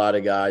to a lot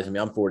of guys. I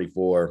mean, I'm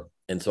 44.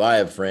 And so I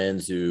have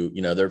friends who,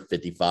 they're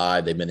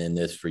 55. They've been in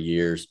this for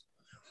years.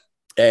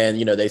 And,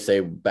 they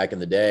say back in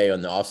the day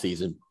on the off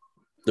season,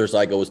 their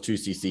cycle was 2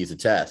 cc's a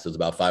test. It was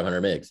about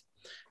 500 mgs.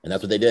 And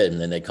that's what they did. And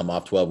then they come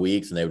off 12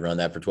 weeks and they would run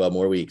that for 12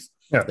 more weeks.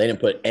 Yeah. They didn't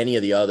put any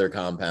of the other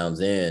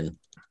compounds in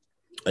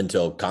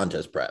until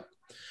contest prep.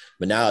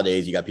 But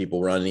nowadays you got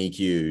people running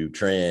EQ,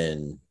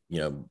 Tren,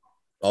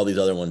 all these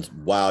other ones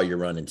while you're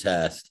running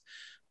test.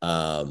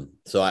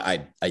 So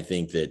I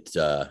think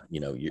that,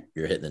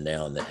 you're hitting the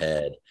nail on the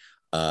head.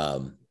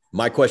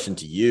 My question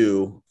to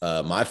you,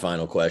 my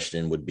final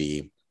question would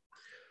be,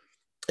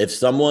 if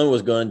someone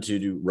was going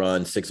to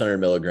run 600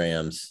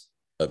 milligrams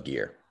of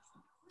gear,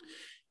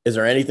 is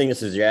there anything to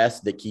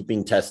suggest that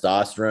keeping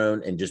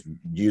testosterone and just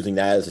using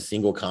that as a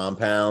single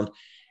compound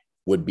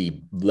would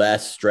be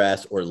less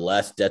stress or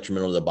less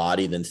detrimental to the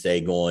body than,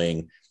 say,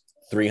 going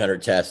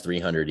 300 test,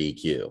 300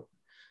 EQ?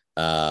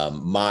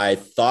 My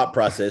thought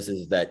process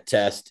is that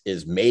test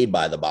is made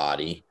by the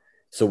body.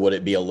 So would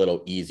it be a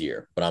little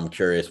easier? But I'm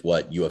curious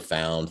what you have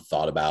found,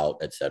 thought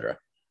about, etc.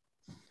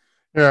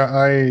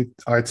 Yeah,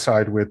 I'd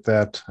side with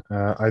that.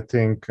 I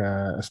think,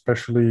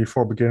 especially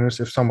for beginners,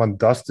 if someone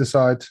does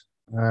decide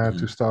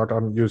to start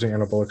on using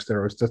anabolic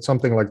steroids, that's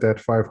something like that,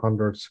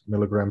 500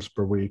 milligrams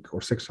per week or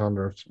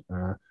 600.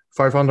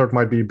 500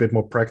 might be a bit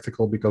more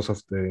practical because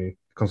of the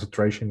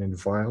concentration in the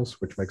vials,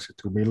 which makes it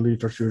 2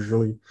 milliliters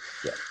usually.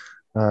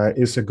 Yeah.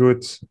 Is a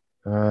good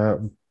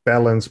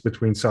balance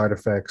between side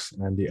effects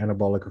and the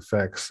anabolic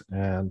effects.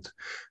 And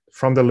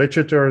from the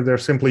literature,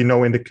 there's simply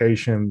no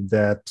indication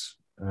that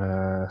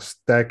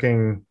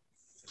stacking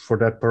for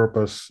that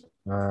purpose,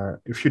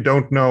 if you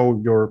don't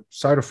know your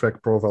side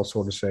effect profile,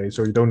 so to say,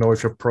 so you don't know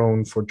if you're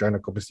prone for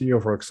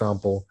gynecomastia, for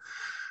example,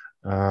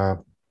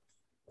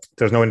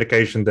 there's no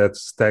indication that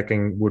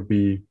stacking would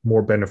be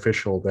more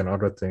beneficial than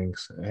other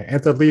things.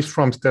 And at least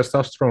from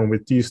testosterone,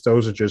 with these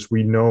dosages,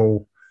 we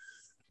know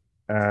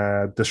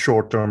the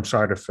short-term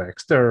side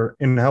effects. They're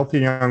in healthy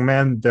young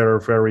men, they're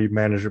very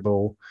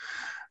manageable.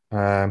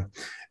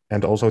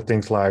 And also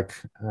things like,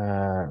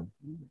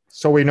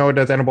 so we know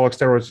that anabolic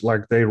steroids,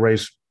 like, they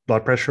raise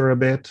blood pressure a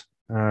bit,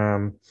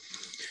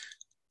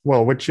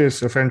 which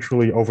is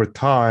eventually over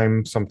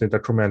time something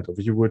detrimental.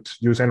 If you would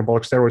use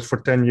anabolic steroids for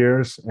 10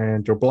 years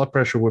and your blood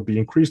pressure would be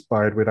increased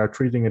by it without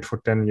treating it for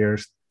 10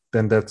 years,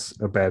 then that's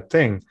a bad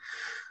thing.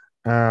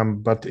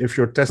 But if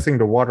you're testing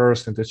the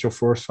waters and it's your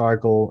first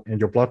cycle and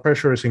your blood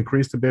pressure is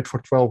increased a bit for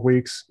 12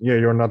 weeks,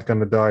 you're not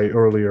going to die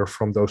earlier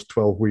from those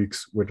 12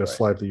 weeks with a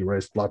slightly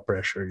raised blood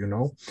pressure,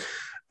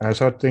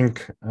 So I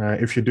think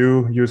if you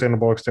do use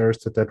anabolic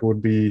steroids, that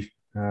would be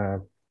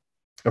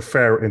a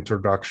fair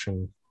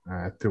introduction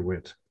to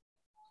it.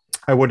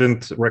 I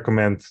wouldn't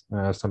recommend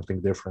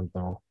something different,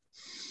 though.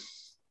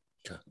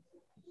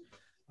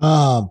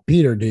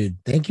 Peter, dude,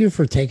 thank you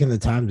for taking the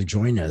time to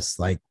join us.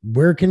 Like,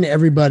 where can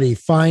everybody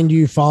find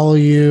you, follow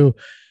you,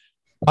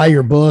 buy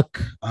your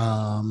book,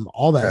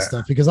 all that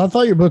stuff? Because I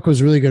thought your book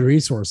was a really good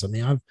resource. I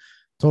mean, I've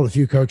told a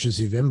few coaches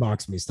who've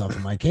inboxed me stuff.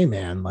 I'm like, hey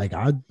man, like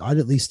I'd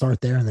at least start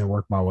there and then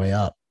work my way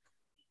up.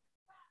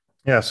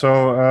 Yeah.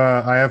 So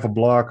I have a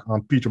blog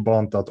on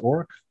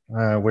peterbond.org,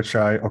 which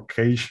I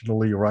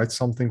occasionally write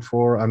something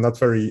for. I'm not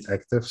very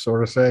active, so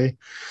to say.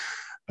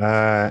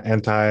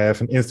 And I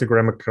have an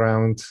Instagram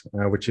account,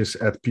 which is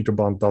at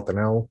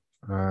peterbond.nl.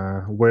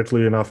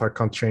 Weirdly enough, I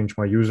can't change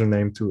my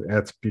username to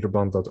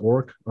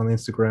 @peterbond.org on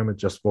Instagram. It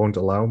just won't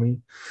allow me.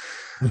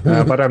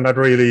 But I'm not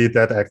really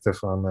that active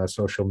on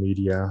social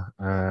media.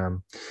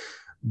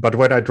 But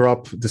when I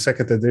drop the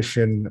second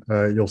edition,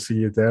 you'll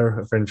see it there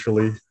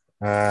eventually.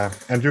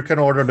 And you can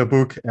order the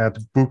book at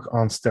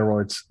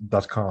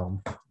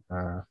bookonsteroids.com.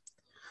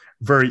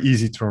 Very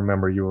easy to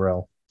remember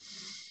URL.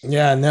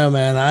 Yeah, no,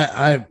 man.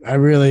 I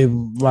really,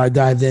 when I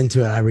dived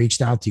into it, I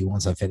reached out to you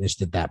once I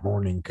finished it that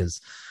morning because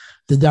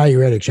the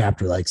diuretic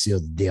chapter like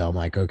sealed the deal. I'm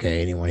like,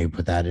 okay, anyone who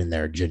put that in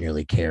there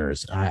genuinely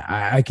cares.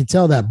 I could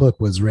tell that book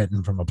was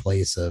written from a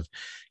place of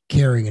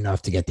caring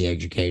enough to get the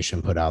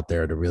education put out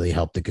there to really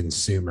help the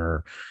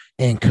consumer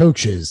and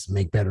coaches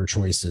make better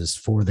choices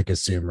for the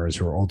consumers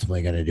who are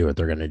ultimately going to do what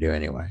they're going to do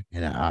anyway.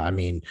 And I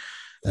mean,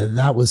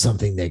 that was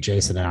something that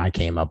Jason and I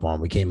came up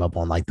on. We came up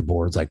on like the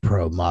boards like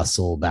Pro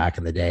Muscle back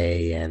in the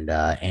day and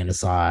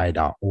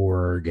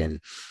Anasai.org. And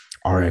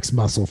RX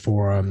Muscle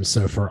Forum.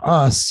 So for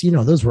us,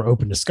 those were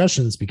open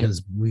discussions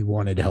because we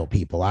wanted to help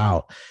people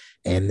out.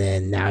 And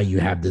then now you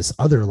have this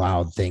other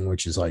loud thing,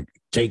 which is like,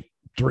 take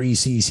 3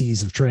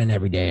 cc's of Tren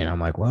every day. And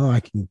I'm like, well, I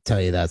can tell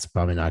you that's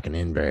probably not going to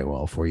end very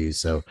well for you.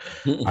 So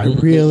I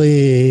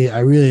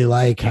really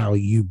like how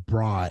you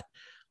brought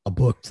a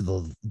book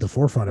to the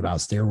forefront about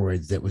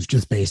steroids that was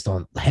just based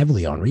on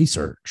heavily on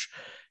research.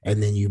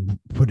 And then you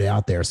put it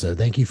out there. So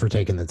thank you for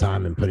taking the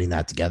time and putting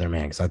that together,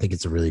 man, because I think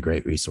it's a really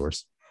great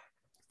resource.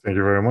 Thank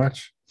you very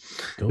much.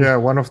 Cool. Yeah,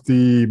 one of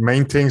the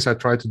main things I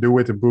try to do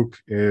with the book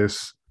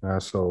is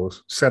so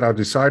set out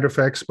the side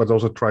effects, but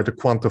also try to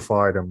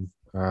quantify them.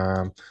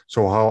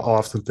 So how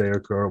often they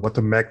occur, what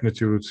the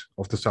magnitude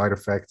of the side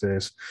effect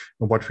is,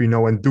 and what we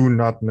know and do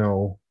not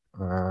know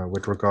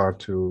with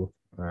regard to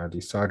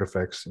these side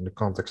effects in the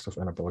context of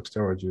anabolic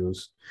steroid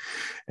use.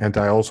 And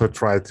I also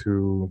try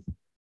to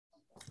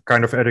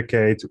kind of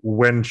educate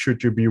when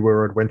should you be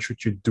worried, when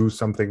should you do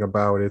something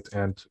about it,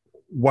 and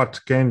what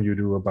can you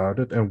do about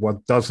it, and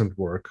what doesn't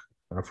work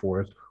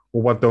for it,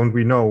 or what don't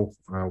we know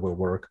will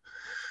work.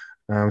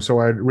 So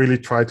I really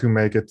try to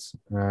make it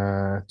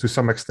to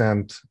some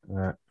extent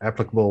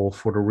applicable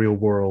for the real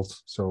world,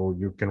 so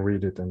you can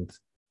read it and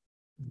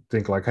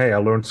think like, hey, I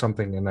learned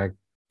something and I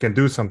can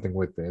do something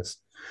with this,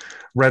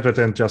 rather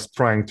than just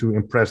trying to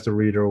impress the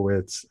reader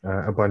with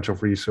a bunch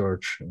of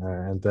research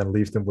and then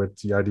leave them with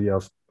the idea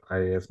of, I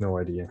have no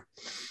idea.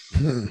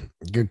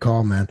 Good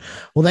call, man.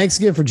 Well, thanks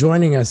again for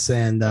joining us,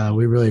 and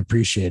we really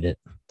appreciate it.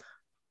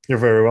 You're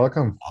very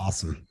welcome.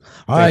 Awesome.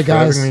 All right,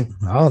 guys.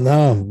 Oh,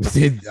 no.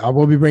 I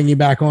will be bringing you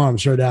back on, I'm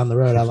sure, down the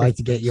road. I'd like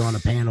to get you on a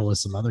panel with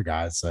some other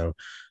guys, so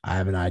I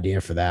have an idea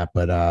for that.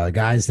 But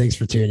guys, thanks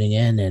for tuning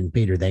in. And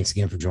Peter, thanks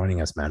again for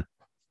joining us, man.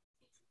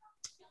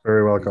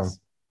 Very welcome. Thanks.